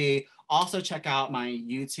we want to be. Also check out my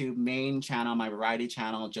YouTube main channel, my variety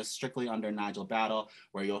channel, just strictly under Nigel Battle,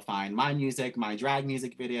 where you'll find my music, my drag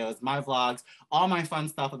music videos, my vlogs, all my fun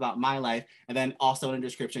stuff about my life. And then also in the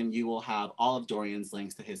description, you will have all of Dorian's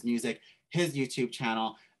links to his music, his YouTube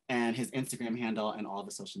channel, and his Instagram handle, and all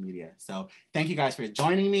the social media. So thank you guys for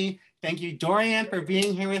joining me. Thank you, Dorian, for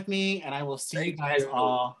being here with me. And I will see you guys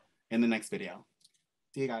all in the next video.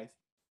 See you guys.